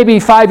 like maybe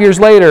 5 years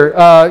later,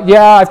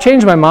 yeah, I've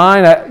changed my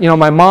mind.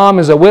 My mom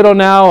is a widow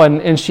now,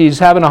 and she's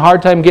having a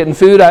hard time getting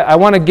food. I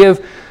want to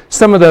give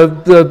some of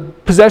the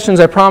possessions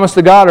I promised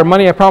to God or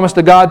money I promised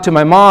to God to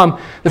my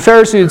mom. The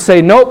Pharisee would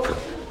say, nope.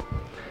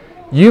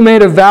 You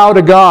made a vow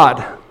to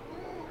God.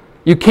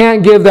 You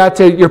can't give that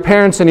to your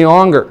parents any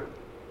longer.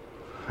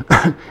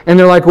 And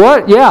they're like,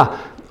 what? Yeah,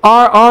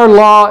 our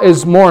law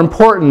is more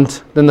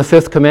important than the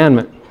fifth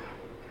commandment.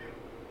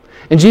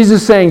 And Jesus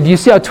is saying, do you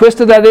see how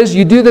twisted that is?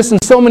 You do this in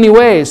so many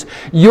ways.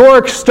 Your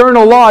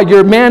external law,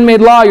 your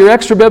man-made law, your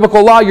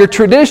extra-biblical law, your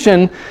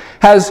tradition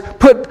has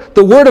put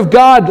the Word of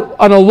God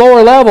on a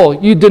lower level.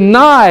 You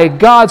deny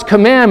God's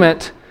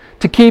commandment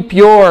to keep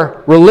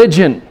your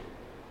religion.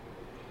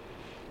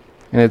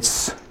 And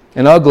it's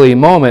an ugly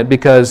moment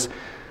because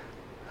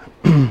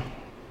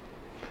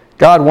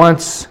God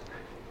wants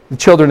the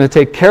children to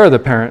take care of the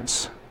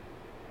parents.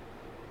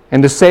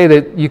 And to say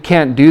that you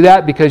can't do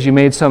that because you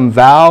made some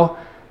vow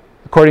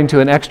according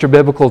to an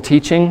extra-biblical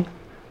teaching,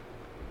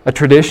 a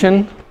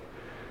tradition,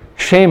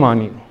 shame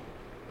on you.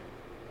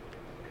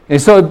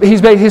 And so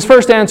his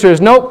first answer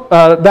is, nope,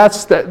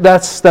 that's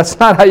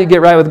not how you get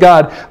right with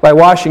God, by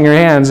washing your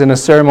hands in a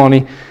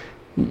ceremony.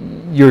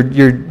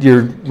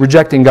 You're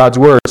rejecting God's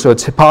word. So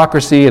it's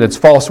hypocrisy and it's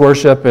false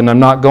worship, and I'm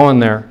not going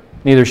there.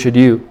 Neither should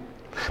you.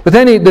 But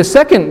then the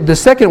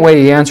second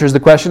way he answers the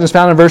question is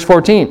found in verse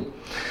 14.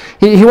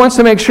 He wants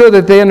to make sure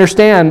that they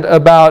understand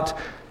about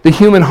the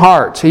human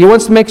heart. He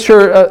wants to make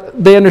sure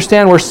they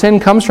understand where sin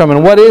comes from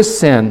and what is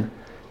sin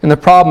and the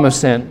problem of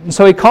sin. And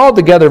so he called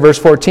together, verse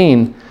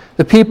 14,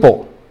 the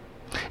people,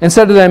 and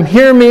said to them,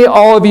 "Hear me,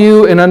 all of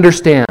you, and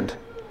understand.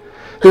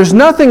 There's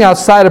nothing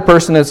outside a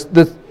person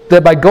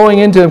that by going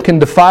into him can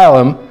defile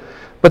him,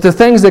 but the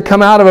things that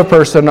come out of a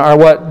person are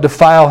what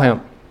defile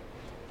him."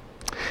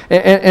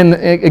 And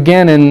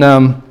again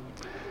in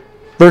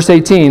verse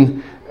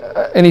 18,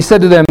 and he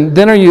said to them,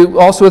 "Then are you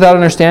also without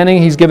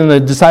understanding?" He's giving the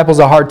disciples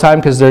a hard time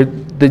because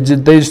they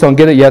just don't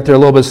get it yet. They're a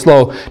little bit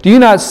slow. "Do you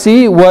not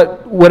see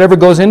whatever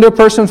goes into a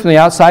person from the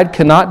outside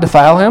cannot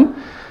defile him,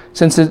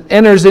 since it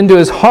enters into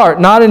his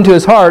heart, not into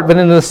his heart, but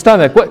into the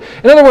stomach?"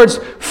 In other words,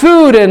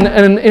 food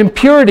and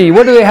impurity,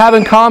 what do they have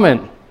in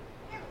common?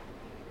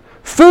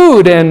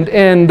 Food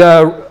and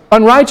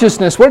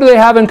unrighteousness, what do they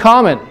have in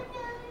common?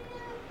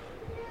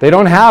 They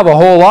don't have a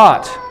whole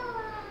lot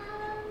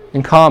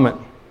in common.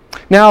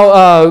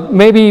 Now,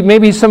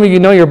 maybe some of you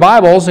know your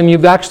Bibles and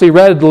you've actually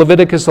read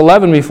Leviticus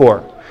 11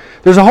 before.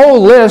 There's a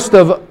whole list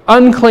of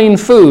unclean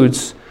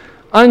foods,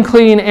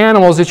 unclean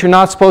animals that you're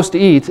not supposed to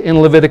eat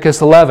in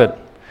Leviticus 11.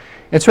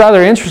 It's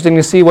rather interesting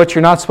to see what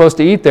you're not supposed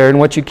to eat there and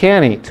what you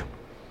can eat.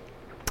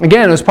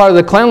 Again, it was part of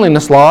the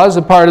cleanliness laws,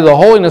 a part of the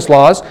holiness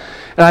laws,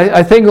 and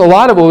I think a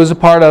lot of it was a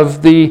part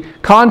of the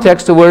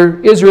context of where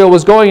Israel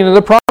was going into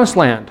the Promised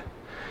Land.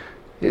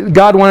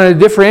 God wanted to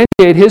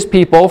differentiate His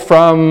people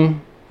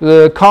from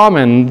the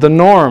common, the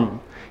norm.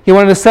 He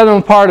wanted to set them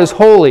apart as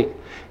holy.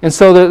 And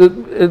so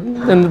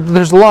and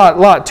there's a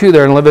lot too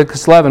there in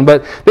Leviticus 11.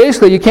 But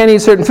basically, you can't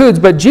eat certain foods.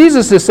 But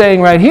Jesus is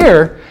saying right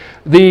here,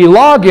 the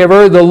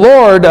lawgiver, the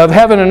Lord of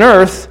heaven and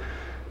earth,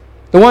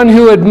 the one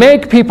who would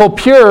make people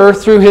pure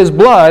through His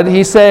blood,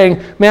 He's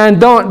saying, man,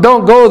 don't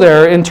go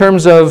there in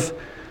terms of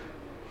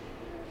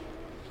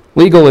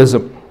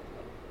legalism.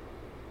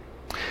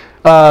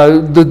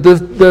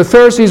 The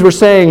Pharisees were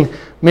saying,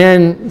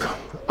 man,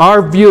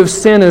 our view of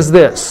sin is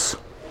this.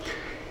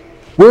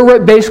 We're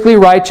basically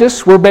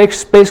righteous, we're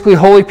basically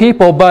holy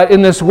people, but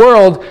in this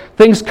world,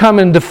 things come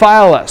and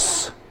defile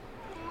us.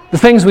 The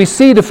things we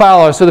see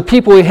defile us, or the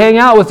people we hang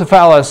out with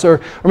defile us,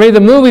 or maybe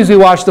the movies we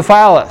watch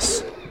defile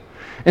us.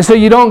 And so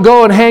you don't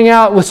go and hang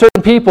out with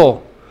certain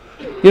people.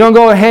 You don't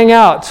go and hang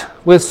out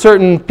with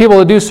certain people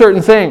that do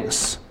certain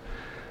things.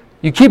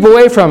 You keep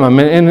away from them.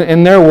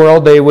 In their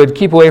world, they would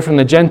keep away from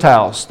the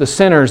Gentiles, the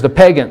sinners, the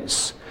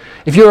pagans.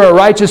 If you were a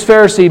righteous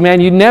Pharisee,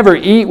 man, you never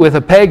eat with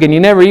a pagan. You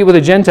never eat with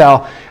a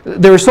Gentile.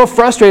 They were so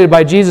frustrated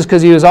by Jesus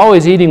because He was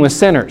always eating with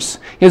sinners.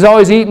 He was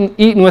always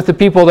eating with the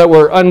people that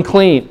were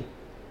unclean.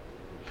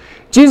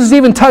 Jesus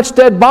even touched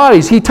dead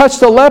bodies. He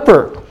touched a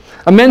leper.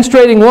 A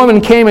menstruating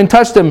woman came and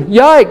touched Him.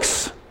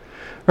 Yikes!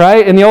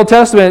 Right? In the Old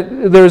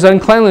Testament, there's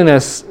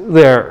uncleanliness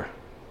there.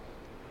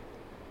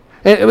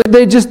 And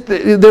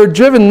they're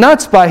driven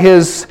nuts by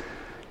his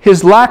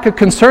lack of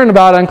concern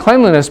about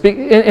uncleanliness.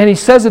 And He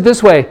says it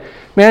this way,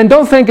 man,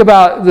 don't think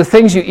about the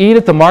things you eat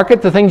at the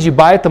market, the things you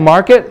buy at the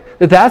market,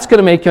 that's going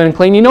to make you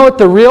unclean. You know what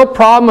the real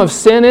problem of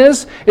sin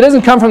is? It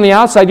doesn't come from the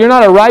outside. You're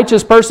not a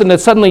righteous person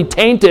that's suddenly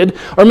tainted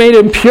or made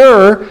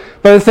impure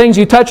by the things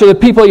you touch or the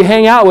people you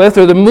hang out with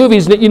or the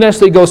movies that you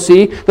necessarily go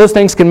see. Those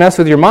things can mess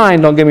with your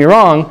mind, don't get me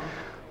wrong.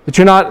 But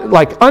you're not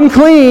like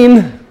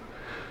unclean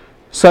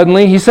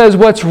suddenly. He says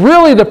what's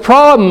really the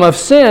problem of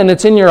sin,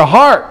 it's in your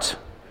heart.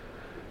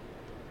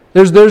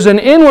 There's an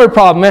inward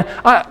problem.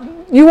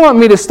 You want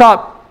me to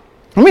stop?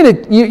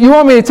 You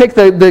want me to take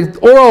the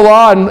oral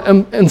law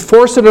and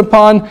enforce it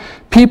upon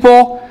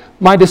people,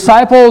 my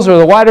disciples or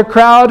the wider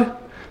crowd?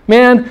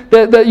 Man,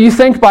 that you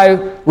think by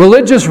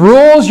religious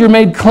rules you're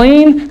made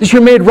clean, that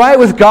you're made right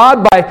with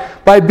God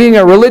by being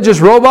a religious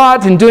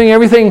robot and doing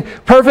everything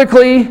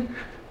perfectly?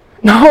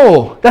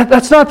 No,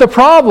 that's not the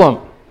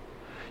problem.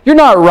 You're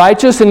not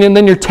righteous and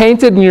then you're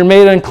tainted and you're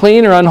made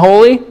unclean or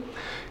unholy.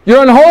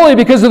 You're unholy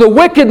because of the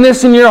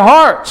wickedness in your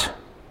heart.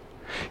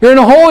 You're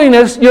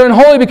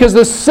unholy because of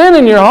the sin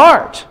in your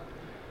heart.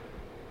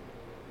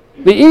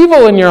 The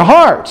evil in your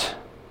heart.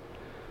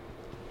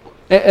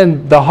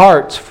 And the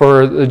heart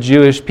for the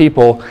Jewish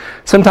people,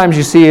 sometimes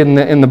you see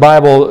in the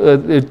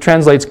Bible, it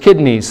translates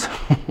kidneys.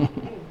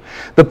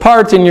 The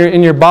part in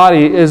your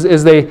body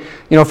is they,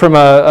 from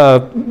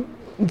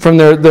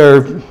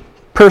their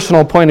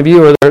personal point of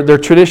view or their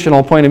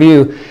traditional point of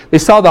view, they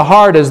saw the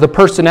heart as the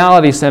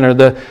personality center,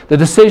 the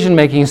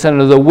decision-making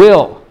center, the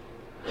will.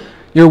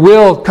 Your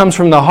will comes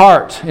from the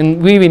heart,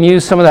 and we even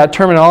use some of that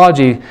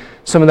terminology,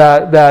 some of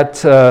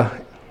that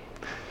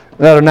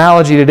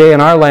analogy today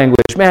in our language.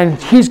 Man,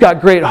 he's got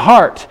great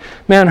heart.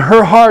 Man,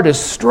 her heart is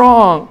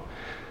strong.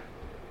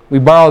 We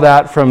borrow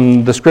that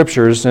from the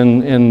Scriptures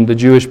and the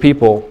Jewish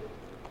people.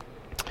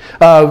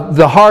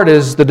 The heart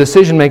is the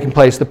decision-making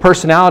place, the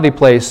personality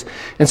place.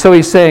 And so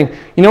he's saying,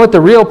 you know what the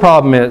real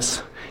problem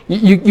is?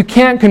 You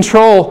can't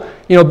control,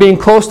 being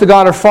close to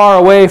God or far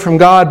away from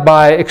God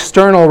by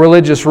external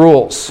religious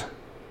rules.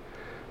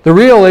 The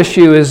real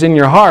issue is in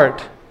your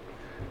heart.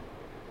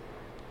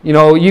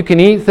 You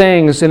can eat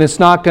things and it's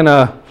not going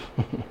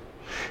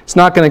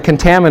to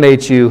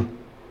contaminate you.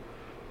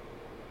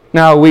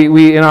 Now,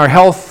 we in our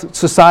health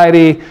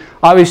society,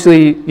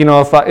 obviously,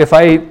 if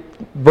I eat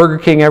Burger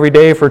King every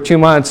day for 2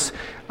 months,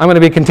 I'm going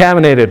to be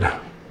contaminated.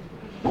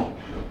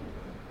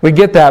 We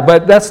get that,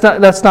 but that's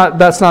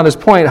not his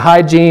point.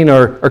 Hygiene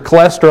or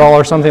cholesterol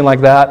or something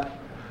like that.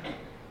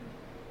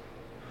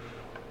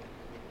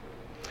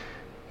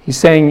 He's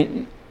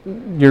saying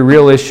your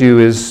real issue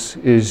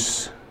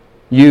is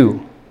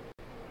you.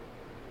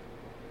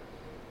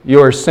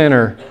 You're a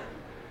sinner,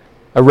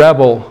 a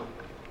rebel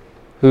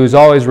who's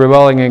always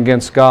rebelling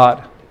against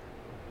God.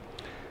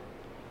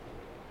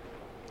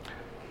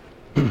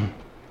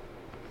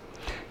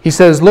 He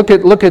says, look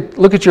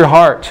at your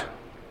heart.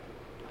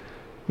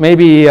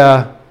 Maybe,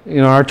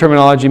 our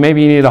terminology,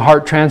 maybe you need a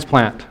heart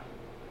transplant.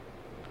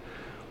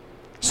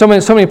 So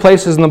many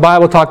places in the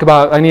Bible talk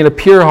about, I need a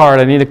pure heart,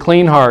 I need a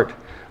clean heart,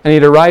 I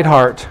need a right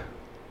heart.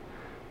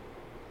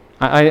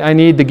 I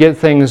need to get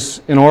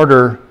things in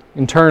order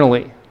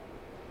internally.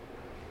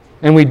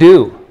 And we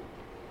do.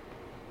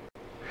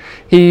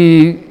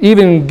 He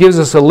even gives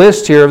us a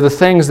list here of the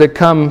things that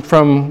come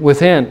from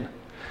within.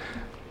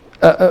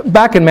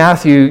 Back in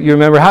Matthew, you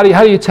remember, how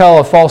do you tell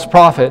a false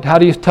prophet? How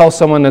do you tell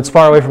someone that's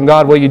far away from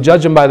God? Well, you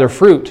judge them by their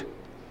fruit.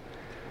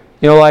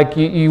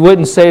 You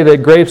wouldn't say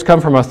that grapes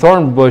come from a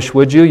thorn bush,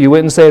 would you? You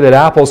wouldn't say that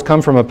apples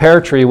come from a pear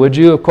tree, would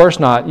you? Of course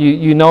not.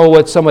 You know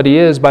what somebody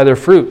is by their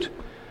fruit.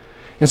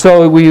 And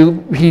so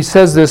he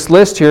says this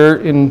list here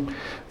in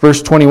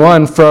verse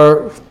 21,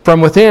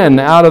 from within,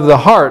 out of the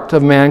heart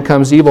of man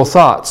comes evil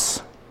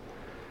thoughts,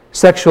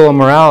 sexual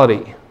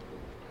immorality,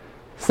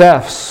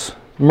 thefts,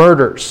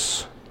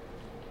 murders.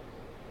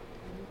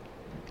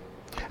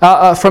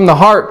 From the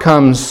heart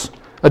comes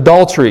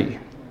adultery,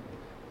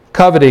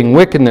 coveting,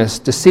 wickedness,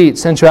 deceit,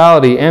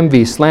 sensuality,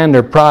 envy,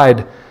 slander,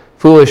 pride,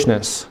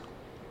 foolishness.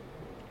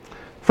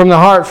 From the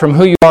heart, from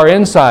who you are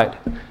inside,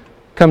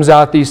 comes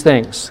out these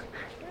things.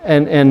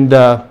 And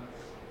the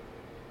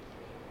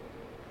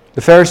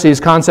Pharisees'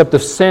 concept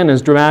of sin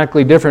is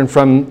dramatically different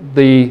from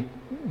the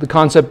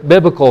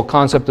biblical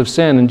concept of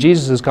sin and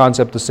Jesus'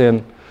 concept of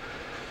sin.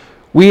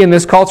 We in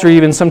this culture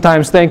even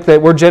sometimes think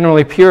that we're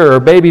generally pure, or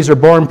babies are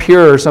born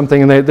pure or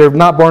something, and they're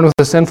not born with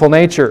a sinful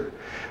nature.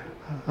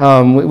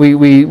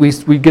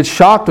 We get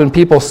shocked when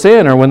people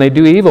sin or when they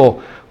do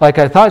evil. Like,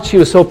 I thought she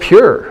was so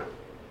pure.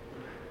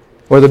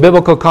 Or the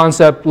biblical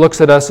concept looks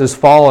at us as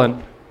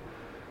fallen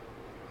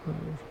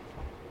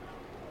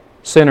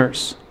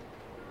sinners.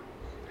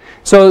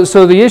 So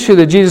the issue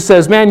that Jesus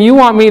says, man, you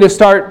want me to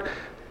start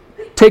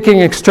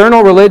taking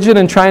external religion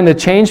and trying to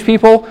change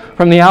people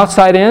from the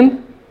outside in?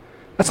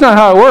 That's not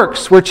how it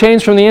works. We're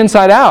changed from the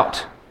inside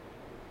out.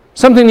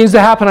 Something needs to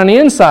happen on the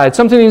inside.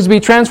 Something needs to be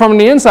transformed on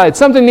the inside.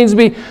 Something needs to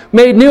be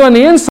made new on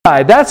the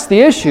inside. That's the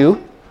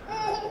issue.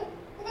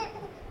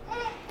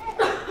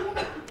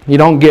 You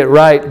don't get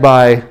right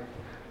by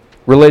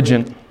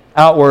religion,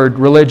 outward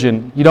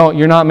religion.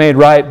 You're not made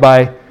right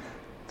by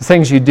the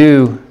things you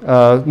do,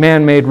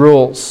 man-made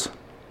rules.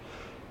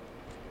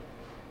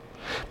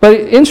 But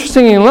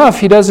interestingly enough,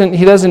 he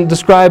doesn't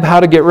describe how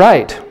to get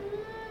right.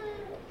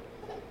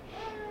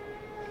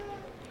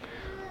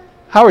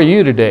 How are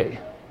you today?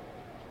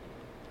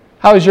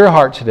 How is your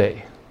heart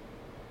today?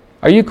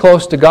 Are you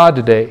close to God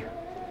today?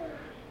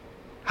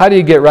 How do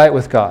you get right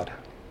with God?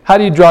 How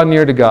do you draw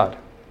near to God?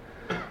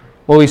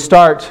 Well, we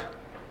start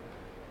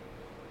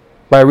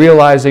by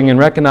realizing and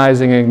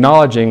recognizing and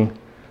acknowledging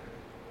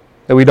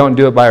that we don't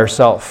do it by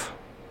ourselves.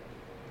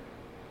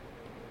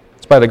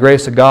 It's by the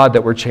grace of God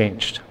that we're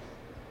changed.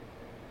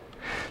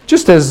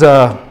 Just as,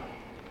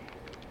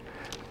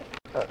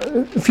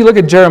 if you look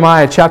at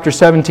Jeremiah chapter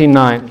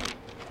 17:9.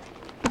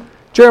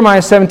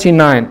 Jeremiah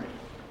 17:9.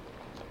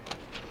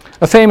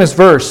 A famous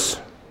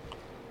verse.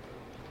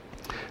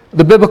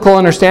 The biblical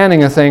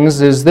understanding of things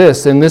is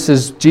this, and this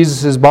is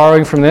Jesus is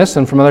borrowing from this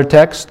and from other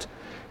texts.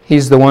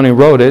 He's the one who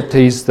wrote it.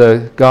 He's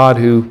the God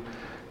who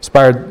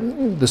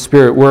inspired, the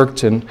Spirit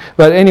worked.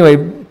 But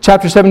anyway,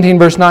 chapter 17,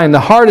 verse 9. The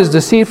heart is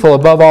deceitful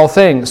above all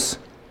things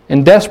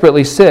and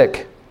desperately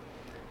sick.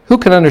 Who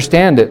can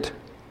understand it?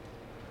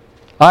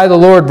 I, the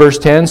Lord, verse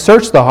 10,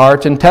 search the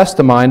heart and test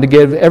the mind to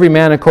give every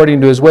man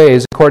according to his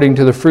ways, according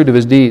to the fruit of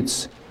his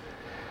deeds.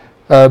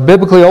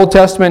 Biblically, Old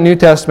Testament, New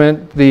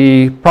Testament,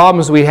 the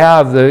problems we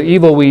have, the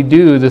evil we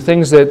do, the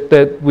things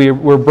that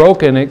we're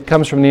broken, it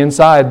comes from the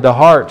inside. The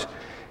heart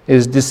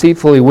is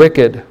deceitfully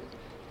wicked.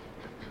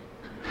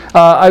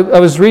 I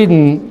was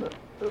reading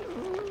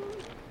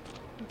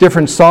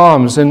different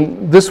Psalms,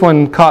 and this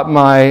one caught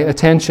my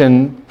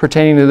attention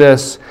pertaining to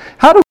this.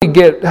 How do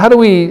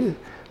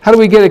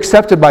we get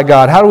accepted by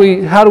God? How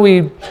do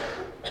we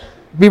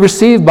be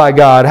received by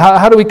God?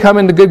 How do we come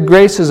into good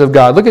graces of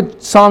God? Look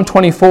at Psalm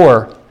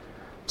 24.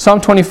 Psalm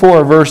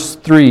 24, verse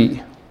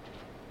 3.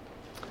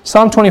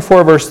 Psalm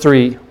 24, verse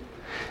 3.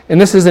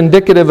 And this is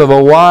indicative of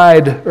a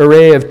wide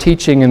array of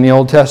teaching in the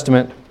Old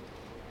Testament.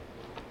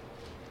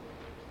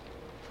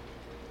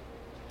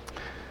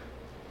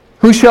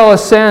 Who shall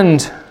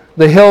ascend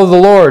the hill of the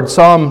Lord?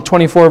 Psalm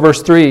 24,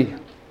 verse 3.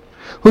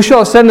 Who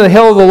shall ascend to the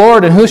hill of the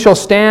Lord, and who shall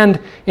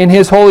stand in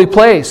His holy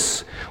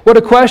place? What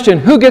a question.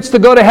 Who gets to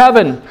go to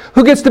heaven?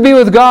 Who gets to be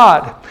with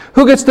God?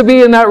 Who gets to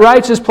be in that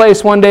righteous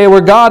place one day where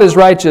God is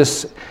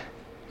righteous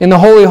in the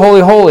holy,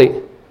 holy,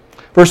 holy?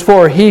 Verse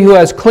 4, He who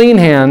has clean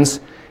hands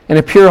and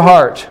a pure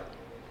heart,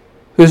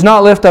 who does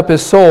not lift up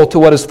his soul to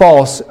what is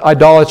false,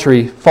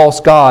 idolatry, false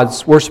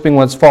gods, worshiping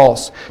what's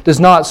false, does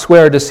not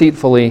swear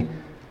deceitfully.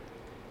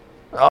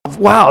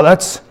 Wow,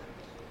 it's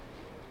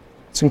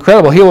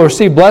incredible. He will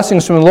receive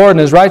blessings from the Lord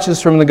and is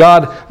righteous from the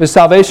God of his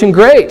salvation.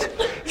 Great.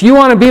 If you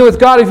want to be with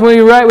God, if you want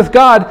to be right with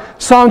God,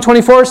 Psalm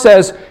 24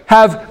 says,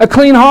 have a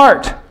clean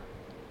heart.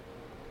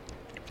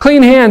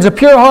 Clean hands, a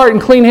pure heart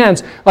and clean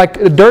hands. Like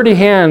dirty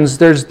hands,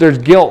 there's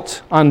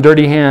guilt on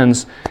dirty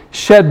hands.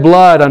 Shed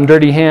blood on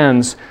dirty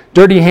hands.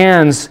 Dirty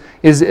hands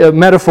is a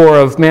metaphor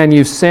of, man,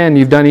 you've sinned,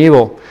 you've done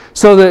evil.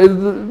 So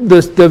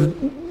the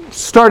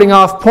starting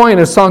off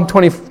point of Psalm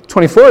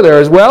 24 there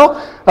is,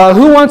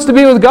 who wants to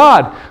be with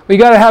God? We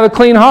got to have a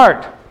clean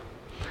heart.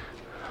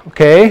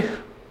 Okay.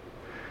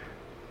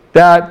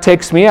 That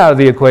takes me out of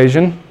the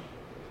equation.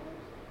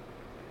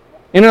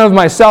 In and of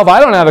myself, I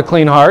don't have a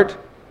clean heart.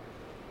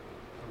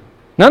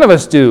 None of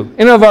us do.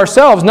 In and of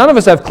ourselves, none of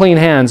us have clean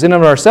hands. In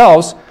and of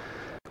ourselves,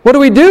 what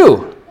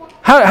do?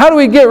 How do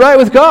we get right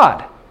with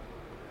God?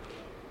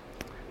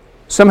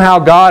 Somehow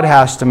God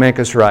has to make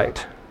us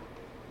right.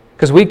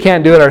 Because we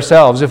can't do it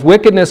ourselves. If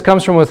wickedness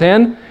comes from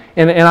within,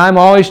 and I'm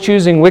always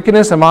choosing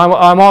wickedness, I'm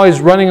always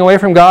running away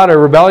from God or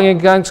rebelling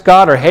against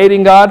God or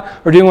hating God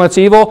or doing what's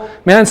evil,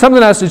 man,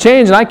 something has to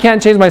change and I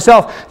can't change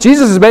myself.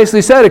 Jesus has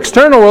basically said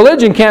external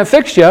religion can't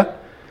fix you.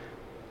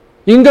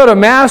 You can go to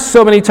Mass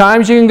so many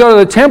times. You can go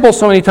to the temple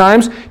so many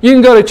times. You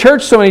can go to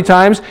church so many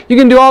times. You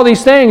can do all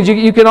these things.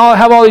 You can all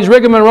have all these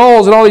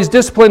rigmaroles and all these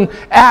disciplined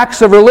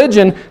acts of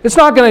religion. It's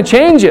not going to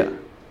change you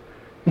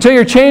until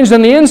you're changed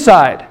on the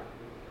inside.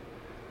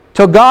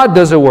 Till God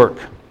does a work.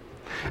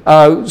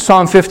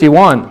 Psalm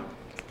 51.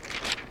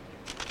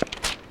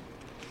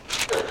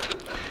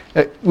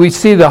 We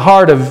see the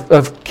heart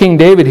of King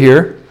David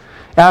here.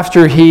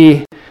 After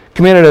he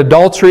committed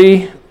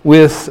adultery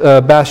with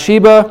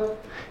Bathsheba,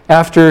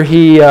 after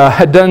he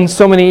had done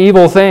so many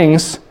evil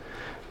things.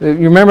 You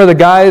remember the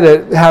guy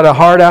that had a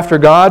heart after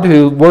God,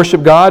 who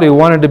worshiped God, who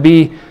wanted to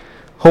be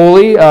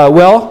holy?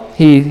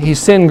 He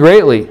sinned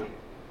greatly.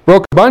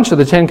 Broke a bunch of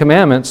the 10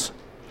 Commandments.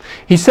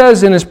 He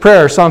says in his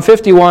prayer, Psalm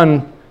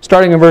 51,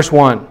 starting in verse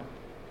 1,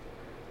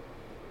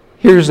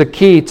 here's the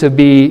key to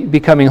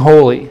becoming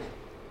holy,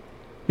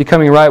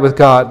 becoming right with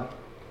God.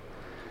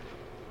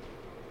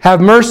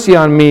 Have mercy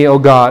on me, O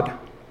God,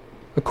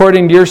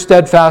 according to your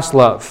steadfast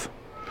love.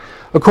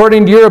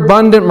 According to your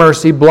abundant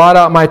mercy, blot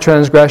out my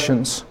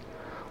transgressions.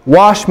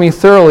 Wash me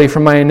thoroughly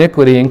from my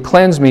iniquity and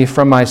cleanse me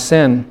from my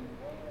sin.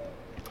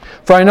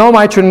 For I know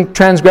my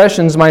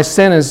transgressions, my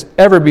sin is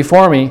ever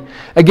before me.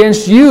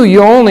 Against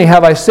you only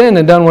have I sinned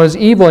and done what is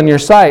evil in your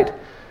sight,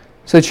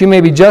 so that you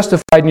may be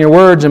justified in your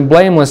words and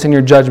blameless in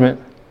your judgment.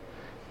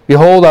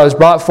 Behold, I was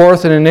brought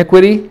forth in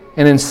iniquity,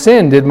 and in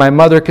sin did my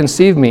mother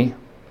conceive me.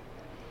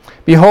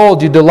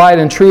 Behold, you delight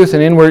in truth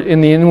and in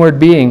the inward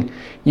being.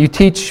 You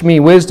teach me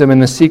wisdom in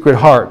the secret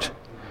heart.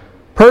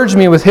 Purge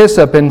me with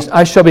hyssop, and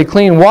I shall be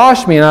clean.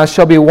 Wash me, and I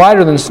shall be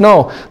whiter than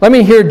snow. Let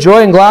me hear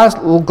joy and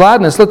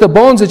gladness. Let the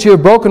bones that you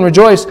have broken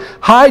rejoice.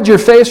 Hide your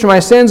face from my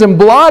sins, and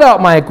blot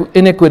out my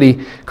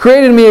iniquity.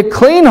 Create in me a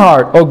clean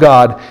heart, O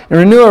God, and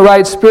renew a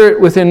right spirit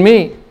within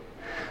me.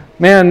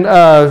 Man,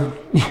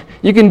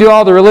 you can do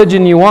all the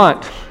religion you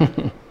want.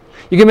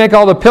 You can make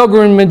all the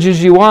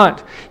pilgrimages you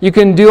want. You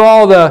can do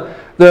all the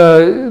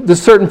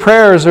certain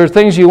prayers or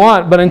things you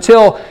want, but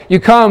until you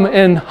come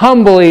and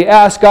humbly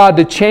ask God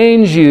to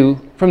change you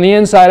from the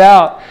inside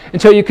out,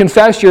 until you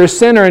confess you're a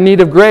sinner in need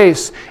of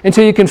grace,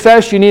 until you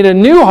confess you need a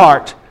new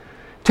heart,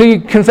 until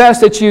you confess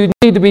that you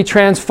need to be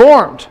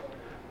transformed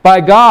by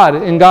God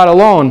and God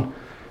alone,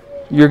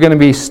 you're going to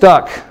be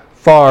stuck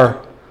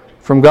far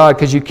from God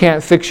because you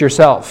can't fix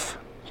yourself.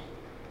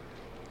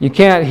 You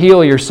can't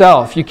heal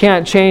yourself. You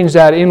can't change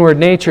that inward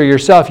nature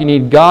yourself. You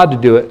need God to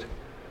do it.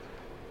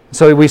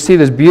 So we see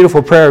this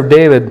beautiful prayer of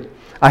David.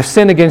 I've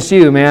sinned against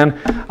you,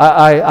 man.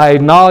 I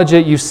acknowledge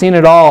it. You've seen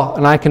it all,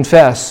 and I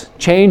confess.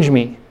 Change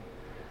me.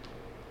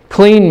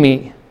 Clean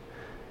me.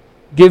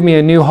 Give me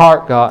a new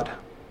heart, God.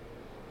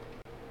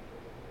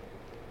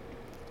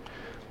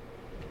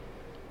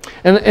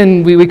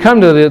 And we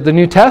come to the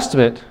New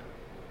Testament,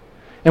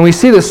 and we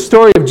see the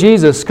story of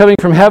Jesus coming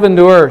from heaven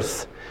to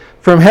earth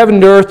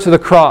to the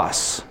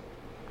cross.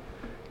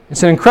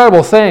 It's an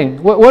incredible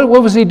thing. What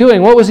was he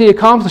doing? What was he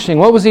accomplishing?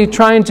 What was he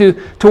trying to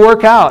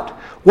work out?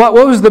 What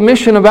was the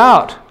mission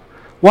about?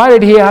 Why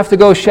did he have to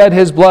go shed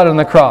his blood on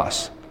the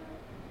cross?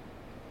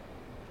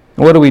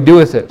 And what do we do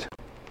with it?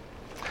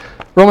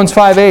 Romans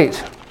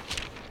 5:8.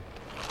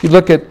 You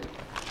look at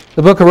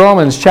the book of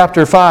Romans,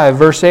 chapter 5,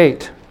 verse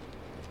 8.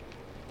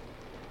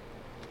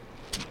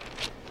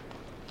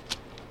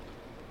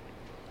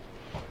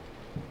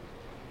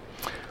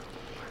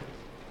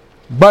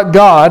 But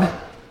God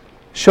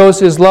shows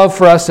His love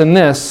for us in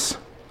this,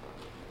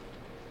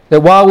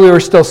 that while we were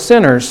still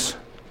sinners,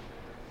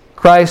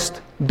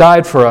 Christ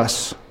died for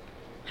us.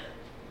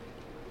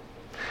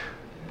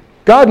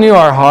 God knew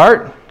our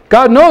heart.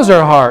 God knows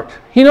our heart.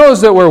 He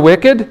knows that we're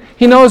wicked.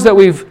 He knows that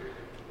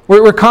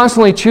we're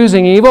constantly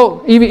choosing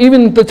evil.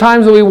 Even the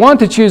times that we want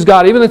to choose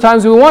God, even the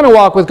times we want to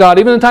walk with God,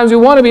 even the times we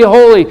want to be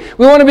holy,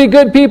 we want to be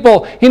good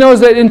people. He knows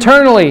that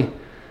internally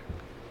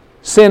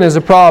sin is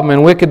a problem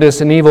and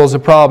wickedness and evil is a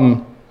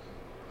problem.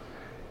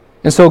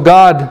 And so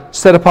God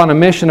set upon a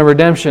mission of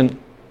redemption.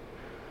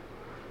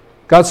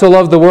 God so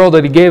loved the world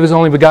that He gave His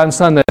only begotten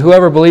Son, that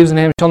whoever believes in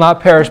Him shall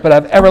not perish but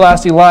have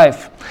everlasting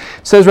life.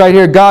 It says right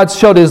here, God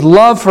showed His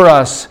love for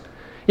us.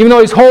 Even though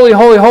He's holy,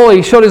 holy, holy,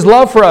 He showed His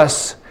love for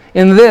us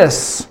in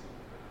this,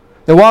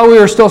 that while we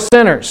were still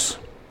sinners,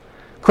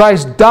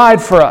 Christ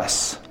died for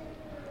us.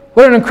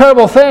 What an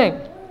incredible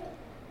thing.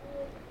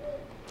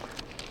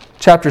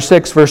 Chapter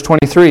 6, verse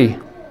 23.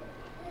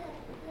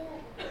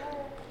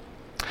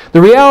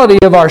 The reality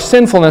of our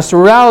sinfulness, the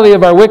reality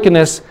of our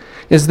wickedness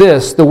is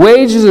this: the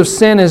wages of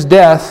sin is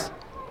death,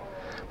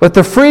 but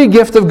the free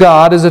gift of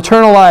God is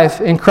eternal life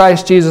in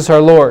Christ Jesus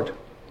our Lord.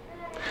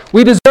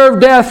 We deserve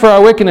death for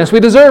our wickedness. We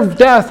deserve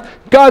death,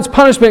 God's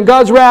punishment,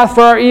 God's wrath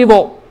for our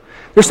evil.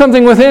 There's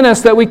something within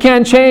us that we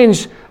can't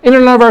change in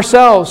and of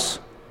ourselves.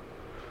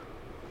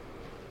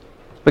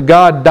 But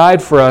God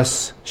died for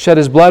us, shed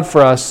His blood for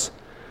us,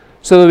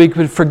 so that we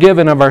could be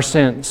forgiven of our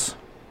sins.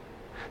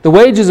 The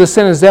wages of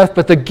sin is death,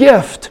 but the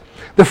gift,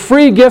 the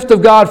free gift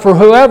of God for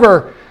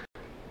whoever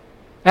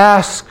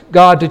asks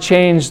God to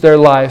change their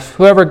life,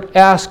 whoever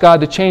asks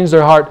God to change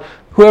their heart,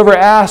 whoever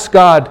asks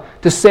God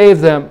to save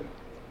them,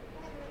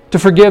 to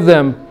forgive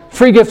them.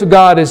 Free gift of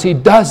God is He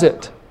does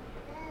it.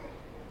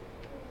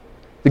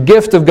 The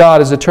gift of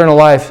God is eternal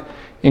life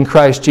in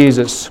Christ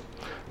Jesus.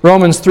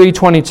 Romans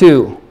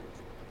 3:22.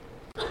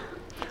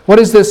 What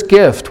is this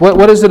gift?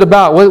 What is it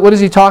about? What is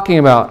he talking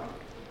about?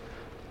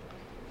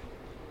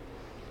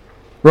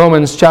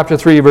 Romans chapter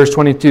 3, verse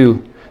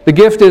 22. The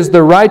gift is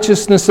the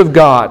righteousness of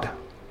God.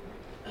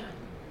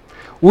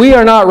 We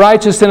are not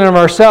righteous in and of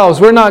ourselves.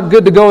 We're not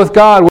good to go with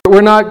God.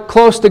 We're not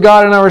close to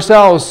God in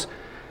ourselves.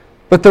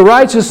 But the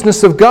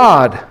righteousness of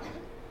God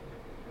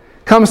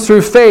comes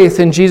through faith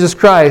in Jesus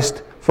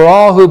Christ for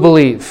all who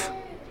believe.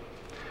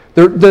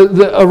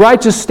 A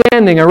righteous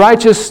standing, a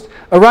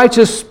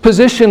righteous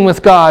position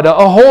with God,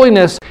 a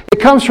holiness, it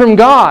comes from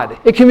God.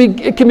 It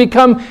can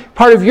become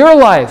part of your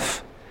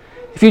life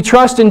if you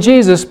trust in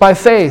Jesus by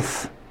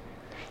faith.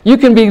 You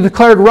can be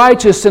declared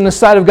righteous in the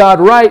sight of God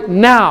right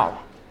now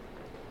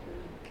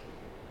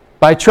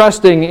by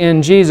trusting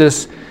in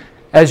Jesus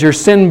as your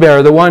sin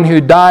bearer, the one who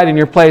died in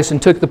your place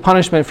and took the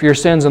punishment for your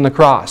sins on the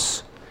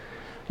cross.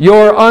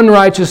 Your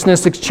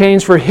unrighteousness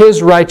exchanged for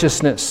His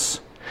righteousness.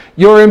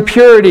 Your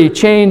impurity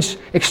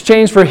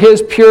exchanged for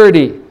His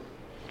purity.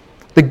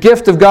 The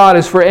gift of God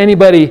is for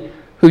anybody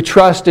who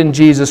trusts in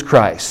Jesus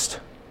Christ.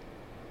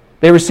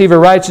 They receive a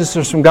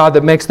righteousness from God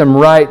that makes them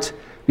right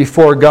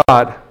before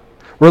God.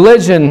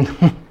 Religion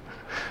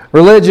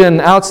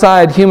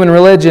outside human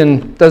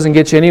religion doesn't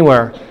get you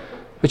anywhere.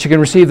 But you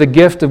can receive the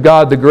gift of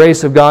God, the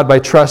grace of God, by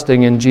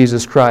trusting in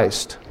Jesus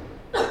Christ.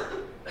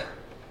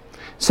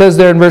 It says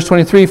there in verse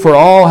 23, for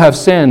all have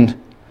sinned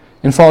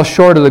and fall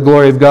short of the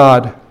glory of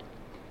God.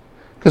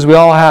 Because we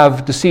all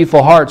have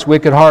deceitful hearts,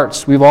 wicked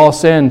hearts. We've all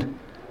sinned.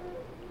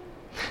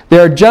 They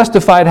are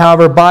justified,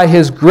 however, by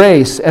His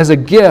grace as a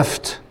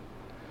gift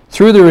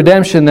through the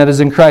redemption that is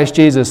in Christ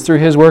Jesus. Through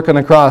His work on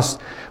the cross,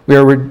 we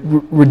are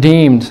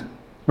redeemed,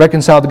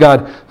 reconciled to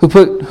God,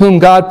 whom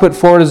God put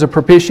forward as a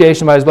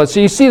propitiation by His blood. So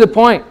you see the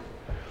point.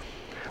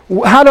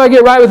 How do I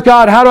get right with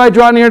God? How do I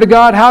draw near to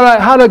God?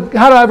 How do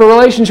I have a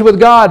relationship with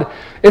God?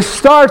 It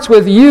starts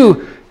with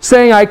you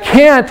saying, I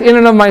can't in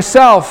and of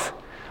myself.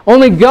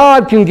 Only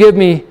God can give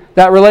me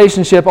that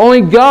relationship.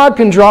 Only God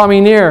can draw me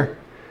near.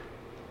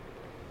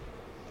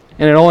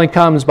 And it only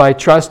comes by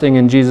trusting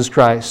in Jesus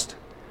Christ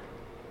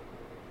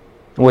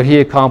and what He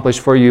accomplished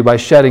for you by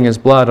shedding His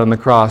blood on the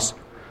cross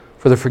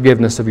for the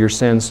forgiveness of your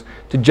sins,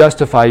 to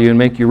justify you and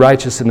make you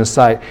righteous in the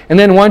sight. And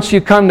then once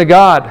you come to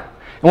God,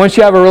 and once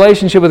you have a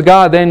relationship with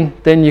God,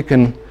 then you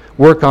can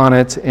work on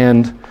it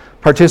and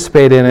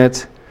participate in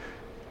it.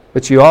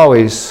 But you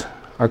always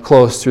are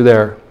close through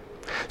there.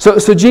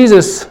 So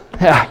Jesus,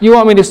 you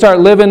want me to start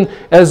living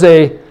as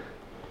a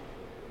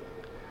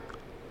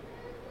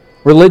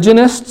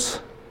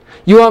religionist?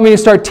 You want me to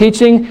start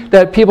teaching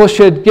that people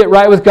should get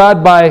right with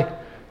God by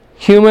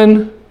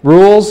human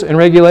rules and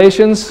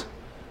regulations?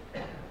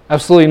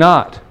 Absolutely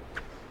not.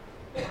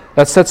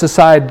 That sets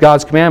aside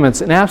God's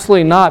commandments. And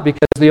absolutely not,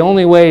 because the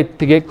only way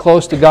to get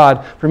close to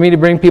God, for me to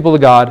bring people to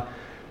God,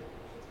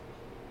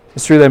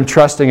 is through them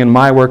trusting in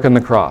my work on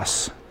the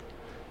cross.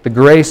 The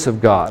grace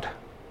of God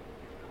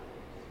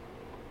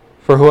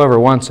for whoever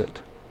wants it.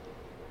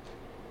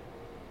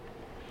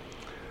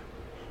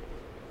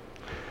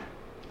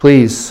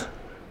 Please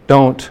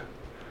don't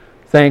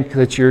think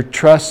that your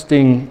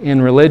trusting in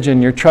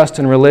religion, your trust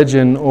in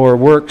religion or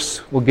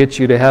works will get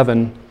you to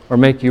heaven or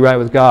make you right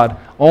with God.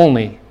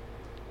 Only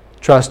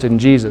trust in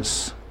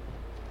Jesus,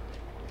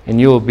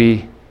 and you will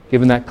be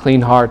given that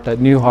clean heart, that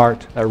new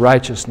heart, that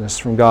righteousness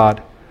from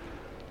God,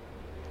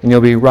 and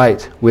you'll be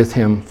right with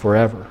Him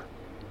forever.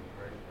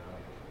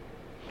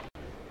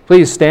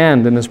 Please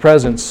stand in His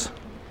presence.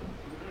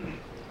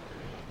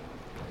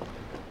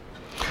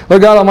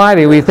 Lord God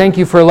Almighty, we thank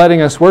You for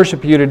letting us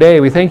worship You today.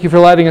 We thank You for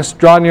letting us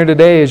draw near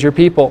today as Your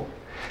people.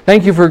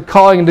 Thank You for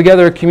calling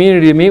together a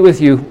community to meet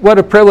with You. What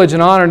a privilege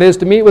and honor it is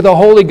to meet with a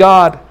holy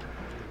God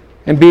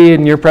and be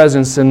in Your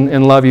presence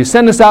and love You.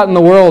 Send us out in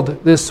the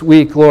world this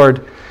week,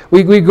 Lord.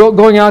 We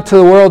going out to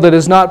the world that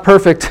is not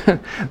perfect, that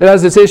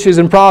has its issues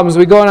and problems.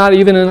 We're going out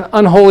even in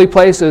unholy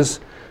places.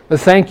 But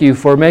thank You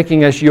for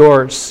making us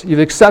Yours. You've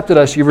accepted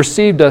us. You've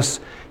received us.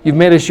 You've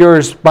made us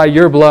Yours by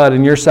Your blood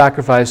and Your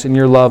sacrifice and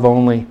Your love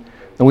only.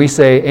 And we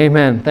say,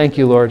 Amen. Thank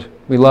You, Lord.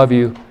 We love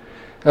You.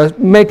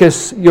 Make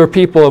us Your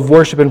people of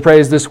worship and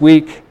praise this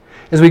week.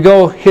 As we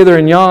go hither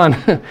and yon,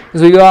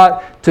 as we go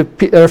out to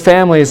our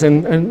families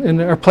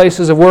and our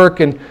places of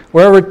work and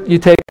wherever You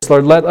take us,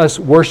 Lord, let us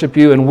worship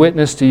You and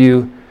witness to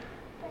You,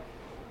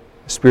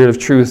 Spirit of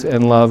truth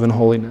and love and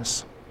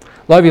holiness.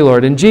 Love You,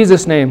 Lord. In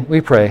Jesus' name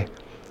we pray.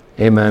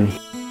 Amen.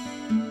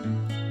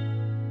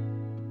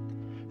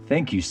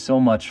 Thank you so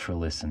much for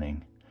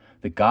listening.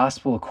 The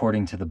gospel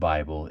according to the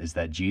Bible is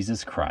that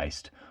Jesus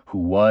Christ, who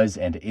was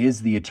and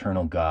is the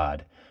eternal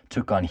God,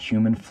 took on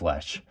human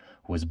flesh,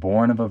 was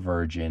born of a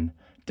virgin,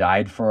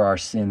 died for our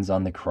sins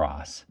on the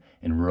cross,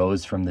 and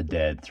rose from the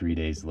dead 3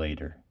 days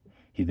later.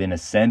 He then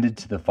ascended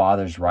to the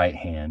Father's right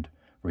hand,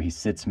 where He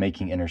sits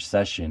making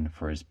intercession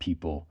for His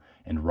people,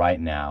 and right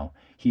now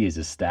He is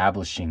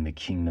establishing the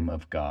kingdom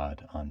of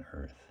God on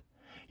earth.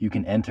 You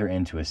can enter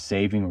into a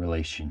saving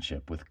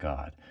relationship with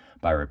God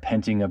by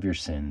repenting of your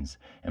sins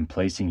and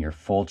placing your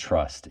full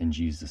trust in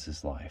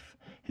Jesus' life,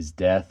 His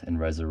death and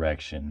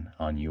resurrection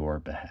on your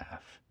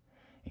behalf.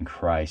 In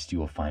Christ, you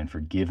will find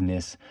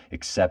forgiveness,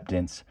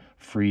 acceptance,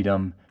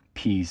 freedom,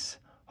 peace,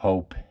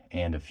 hope,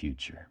 and a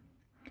future.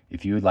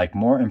 If you would like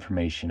more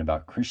information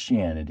about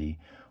Christianity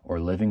or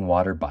Living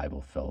Water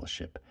Bible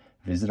Fellowship,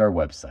 visit our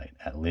website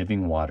at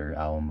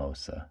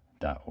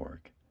livingwateralamosa.org.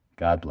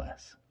 God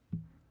bless.